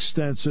pretty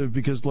extensive,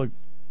 because look,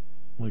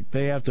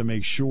 they have to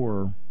make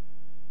sure.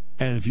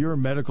 And if you're a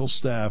medical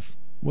staff,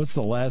 what's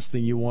the last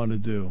thing you want to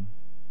do?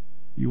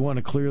 You want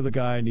to clear the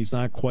guy, and he's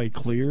not quite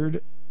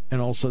cleared, and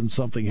all of a sudden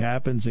something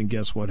happens, and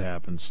guess what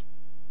happens?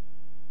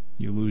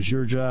 You lose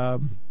your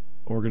job.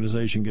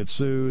 Organization gets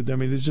sued. I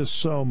mean, there's just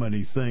so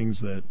many things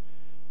that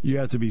you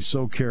have to be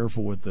so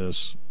careful with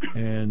this.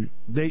 And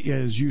they,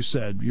 as you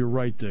said, you're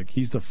right, Dick.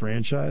 He's the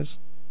franchise.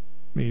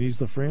 I mean, he's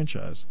the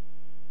franchise.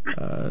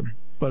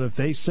 But if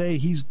they say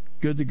he's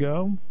good to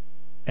go,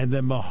 and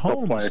then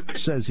Mahomes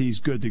says he's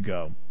good to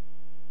go,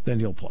 then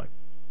he'll play.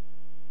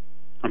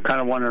 I'm kind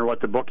of wondering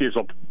what the bookies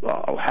will,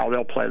 how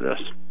they'll play this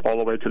all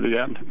the way to the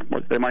end.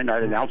 They might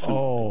not announce him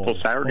until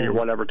Saturday or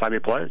whatever time he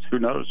plays. Who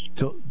knows?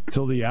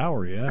 Till the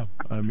hour, yeah.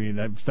 I mean,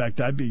 in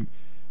fact, I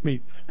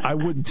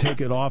wouldn't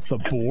take it off the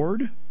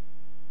board.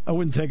 I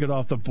wouldn't take it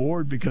off the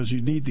board because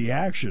you need the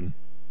action.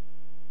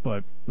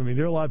 But, I mean,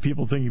 there are a lot of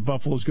people thinking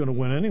Buffalo's going to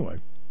win anyway.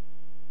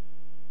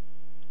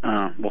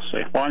 We'll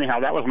see. Well, anyhow,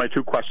 that was my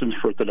two questions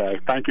for today.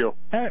 Thank you.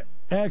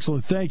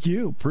 Excellent. Thank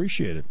you.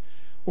 Appreciate it.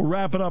 We'll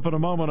wrap it up in a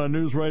moment on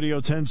News Radio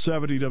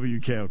 1070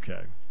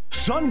 WKOK.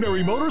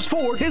 Sunbury Motors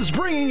Ford is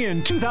bringing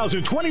in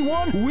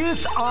 2021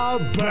 with a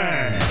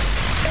bang.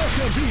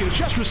 SMC has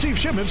just received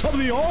shipments of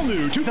the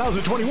all-new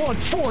 2021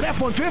 Ford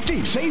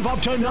F-150. Save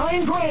up to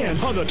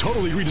 $9,000 on the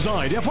totally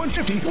redesigned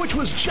F-150, which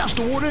was just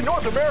awarded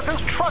North America's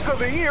Truck of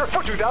the Year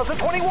for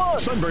 2021.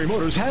 Sunbury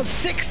Motors has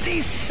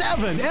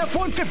 67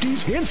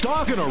 F-150s in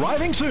stock and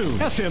arriving soon.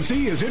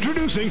 SMC is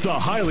introducing the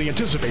highly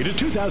anticipated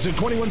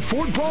 2021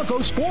 Ford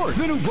Bronco Sport.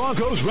 The new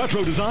Bronco's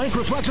retro design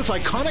reflects its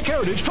iconic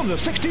heritage from the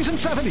 60s and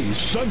 70s.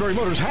 Sunbury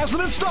Motors has them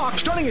in stock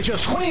starting at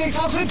just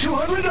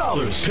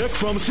 $28,200. Pick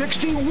from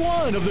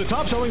 61 of the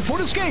top-selling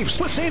Ford Escapes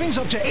with savings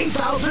up to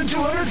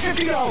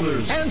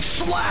 $8,250 and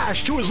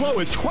slash to as low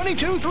as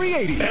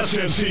 $22,380.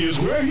 SMC is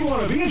where you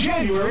want to be in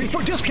January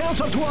for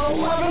discounts up to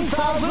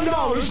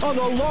 $11,000 on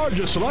the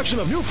largest selection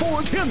of new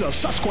Fords in the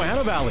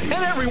Susquehanna Valley.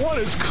 And everyone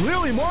is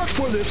clearly marked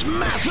for this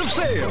massive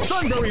sale.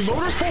 Sunbury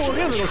Motors Ford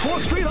in the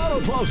 4th Street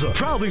Auto Plaza,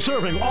 proudly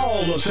serving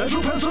all of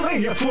central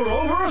Pennsylvania for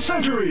over a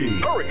century.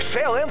 Hurry,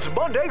 sale ends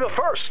Monday the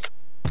 1st.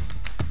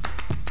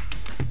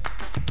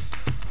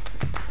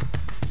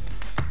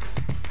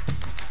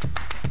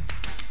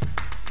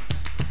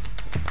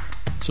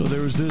 So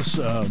there was this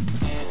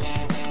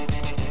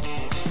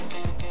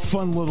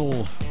fun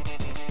little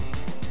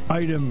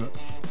item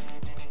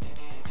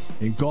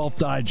in Golf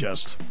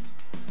Digest.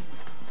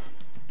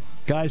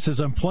 Guy says,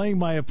 I'm playing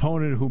my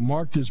opponent who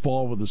marked his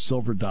ball with a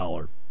silver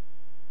dollar.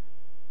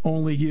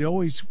 Only he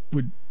always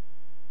would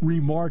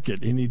remark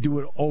it, and he'd do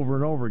it over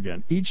and over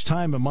again. Each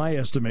time, in my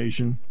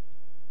estimation,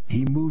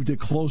 he moved it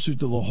closer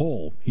to the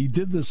hole. He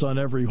did this on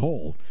every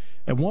hole.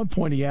 At one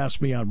point, he asked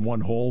me on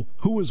one hole,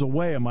 who was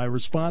away? And my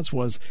response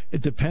was,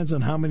 it depends on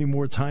how many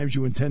more times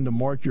you intend to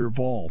mark your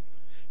ball.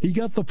 He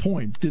got the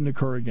point. Didn't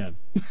occur again.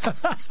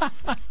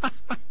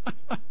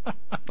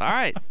 All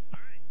right.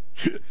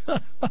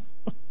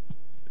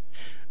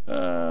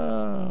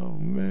 Oh,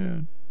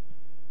 man.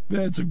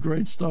 They had some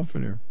great stuff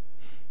in here.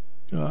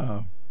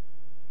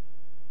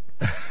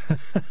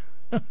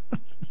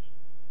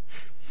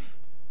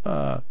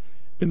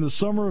 In the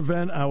summer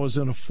event, I was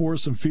in a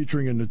foursome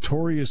featuring a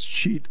notorious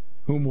cheat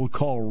whom we'll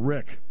call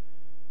Rick.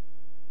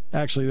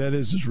 Actually, that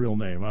is his real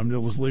name. I'm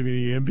just leaving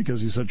it in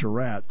because he's such a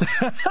rat.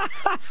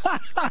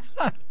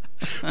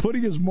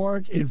 Putting his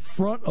mark in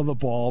front of the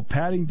ball,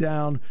 patting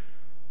down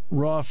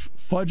rough,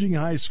 fudging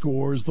high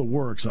scores, the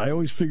works. I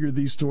always figured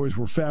these stories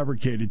were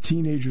fabricated.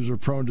 Teenagers are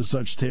prone to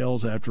such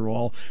tales, after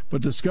all,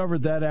 but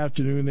discovered that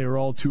afternoon they were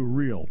all too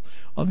real.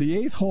 On the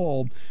 8th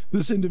hole,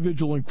 this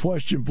individual in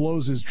question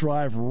blows his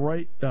drive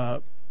right,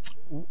 the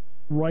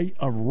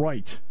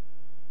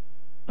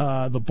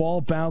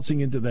ball bouncing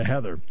into the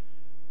heather.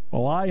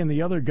 While I and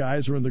the other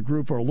guys who are in the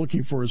group are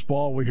looking for his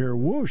ball, we hear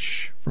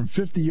whoosh from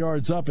 50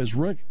 yards up as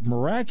Rick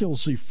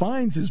miraculously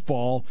finds his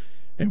ball,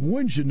 and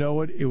wouldn't you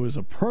know it, it was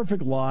a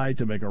perfect lie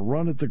to make a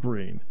run at the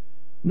green.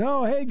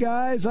 No, hey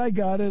guys, I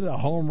got it, a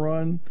home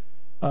run,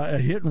 a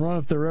hit and run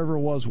if there ever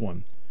was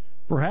one.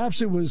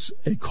 Perhaps it was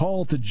a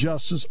call to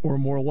justice, or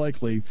more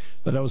likely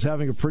that I was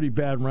having a pretty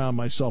bad round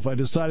myself. I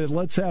decided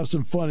let's have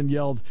some fun and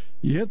yelled,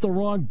 you hit the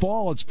wrong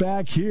ball, it's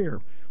back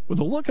here. With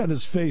a look on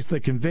his face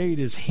that conveyed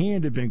his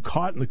hand had been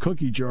caught in the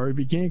cookie jar, he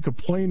began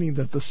complaining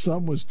that the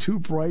sun was too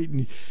bright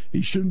and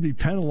he shouldn't be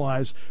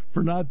penalized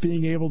for not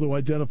being able to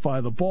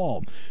identify the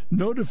ball.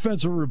 No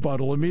defense or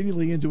rebuttal,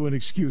 immediately into an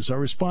excuse. I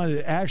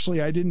responded, actually,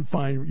 I didn't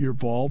find your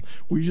ball.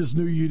 We just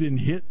knew you didn't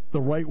hit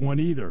the right one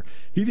either.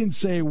 He didn't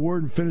say a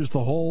word and finished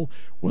the hole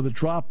with a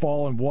drop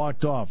ball and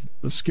walked off.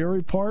 The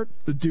scary part,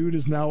 the dude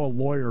is now a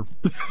lawyer.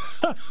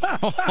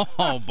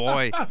 Oh,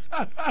 boy.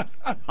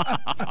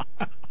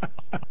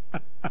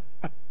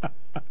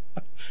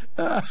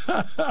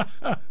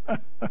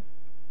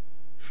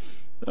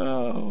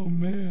 Oh,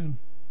 man.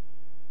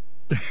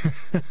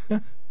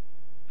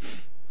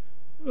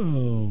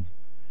 Oh.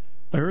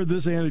 I heard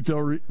this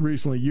anecdote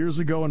recently. Years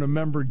ago, when a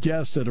member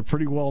guest at a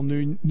pretty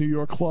well-known New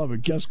York club, a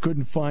guest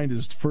couldn't find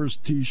his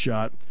first tee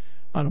shot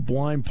on a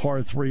blind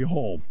par 3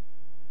 hole.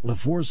 The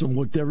foursome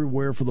looked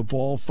everywhere for the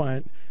ball,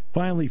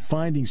 finally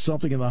finding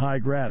something in the high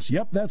grass.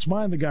 Yep, that's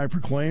mine, the guy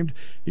proclaimed.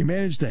 He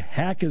managed to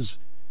hack his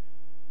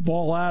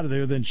ball out of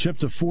there, then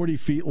chipped a 40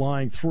 feet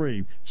lying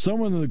 3.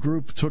 Someone in the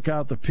group took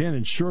out the pin,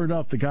 and sure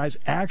enough, the guy's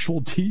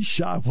actual tee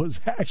shot was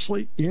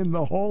actually in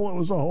the hole. It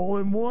was a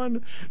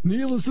hole-in-one.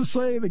 Needless to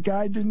say, the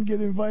guy didn't get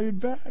invited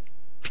back.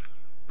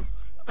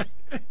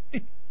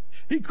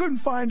 He couldn't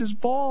find his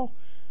ball.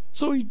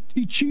 So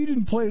he cheated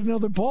and played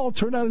another ball.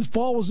 Turned out his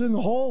ball was in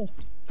the hole.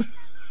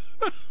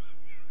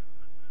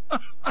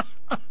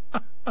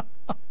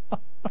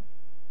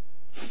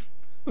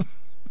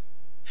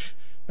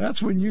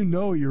 That's when you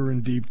know you're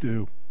in deep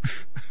doo.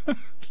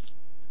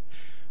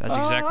 That's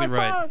exactly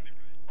right.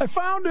 I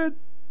found it.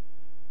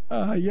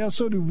 Yeah,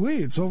 so did we.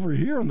 It's over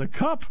here in the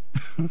cup.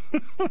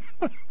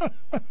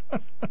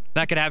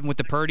 That could happen with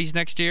the Purdy's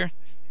next year?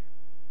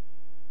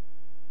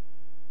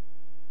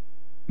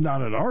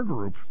 Not in our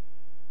group.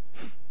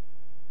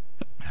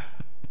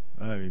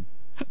 I mean,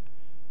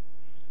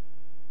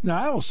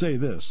 now I will say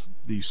this: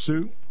 the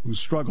suit who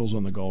struggles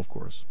on the golf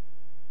course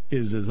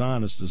is as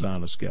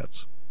honest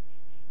gets.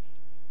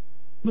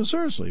 No,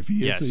 seriously, if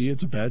he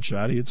hits a bad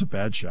shot, he hits a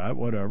bad shot,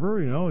 whatever,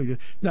 you know.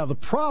 Now the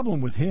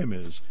problem with him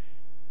is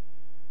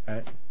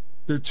there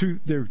are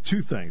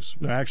two things.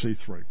 No, actually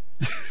three.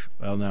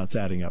 Well, now it's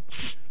adding up.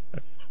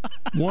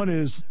 One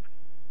is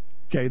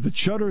the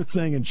chutter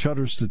thing and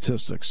chutter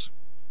statistics.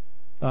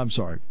 I'm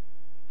sorry.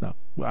 No,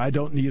 I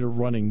don't need the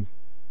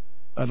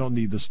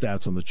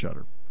stats on the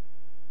chutter.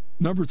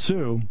 Number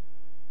two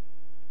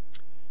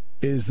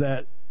is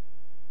that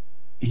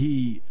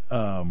he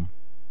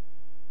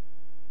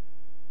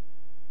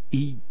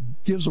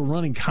gives a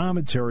running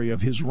commentary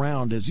of his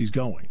round as he's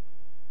going.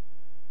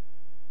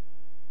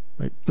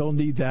 Right? Don't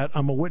need that.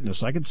 I'm a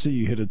witness. I can see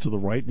you hit it to the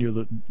right near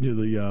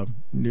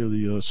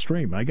the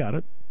stream. I got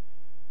it.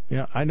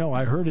 Yeah, I know.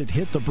 I heard it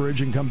hit the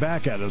bridge and come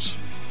back at us.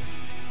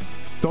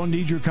 Don't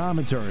need your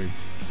commentary.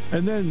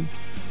 And then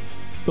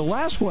the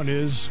last one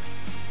is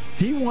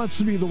he wants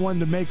to be the one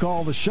to make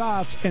all the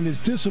shots and is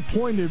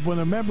disappointed when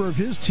a member of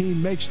his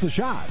team makes the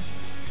shot.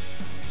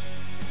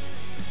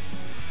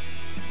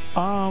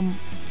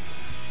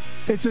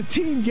 It's a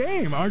team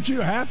game. Aren't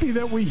you happy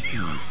that we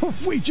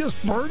just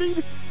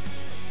birdied?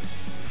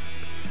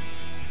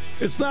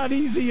 It's not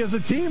easy as a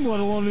team, let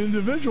alone an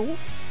individual.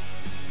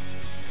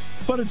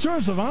 But in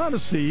terms of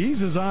honesty,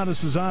 he's as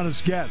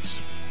honest gets.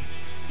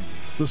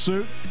 The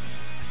suit?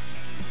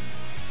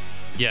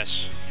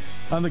 Yes.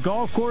 On the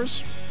golf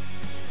course?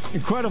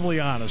 Incredibly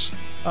honest.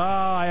 Oh,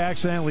 I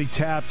accidentally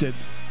tapped it.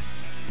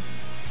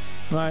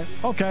 Right.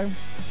 Okay.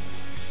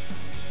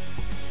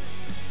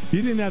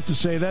 You didn't have to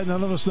say that.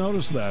 None of us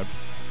noticed that.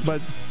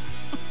 But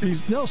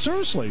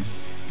seriously.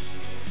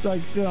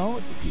 Like, you know,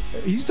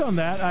 he's done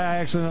that. I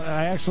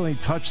accidentally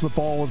touched the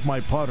ball with my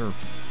putter.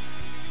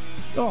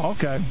 Oh,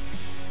 okay.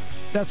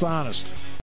 That's honest.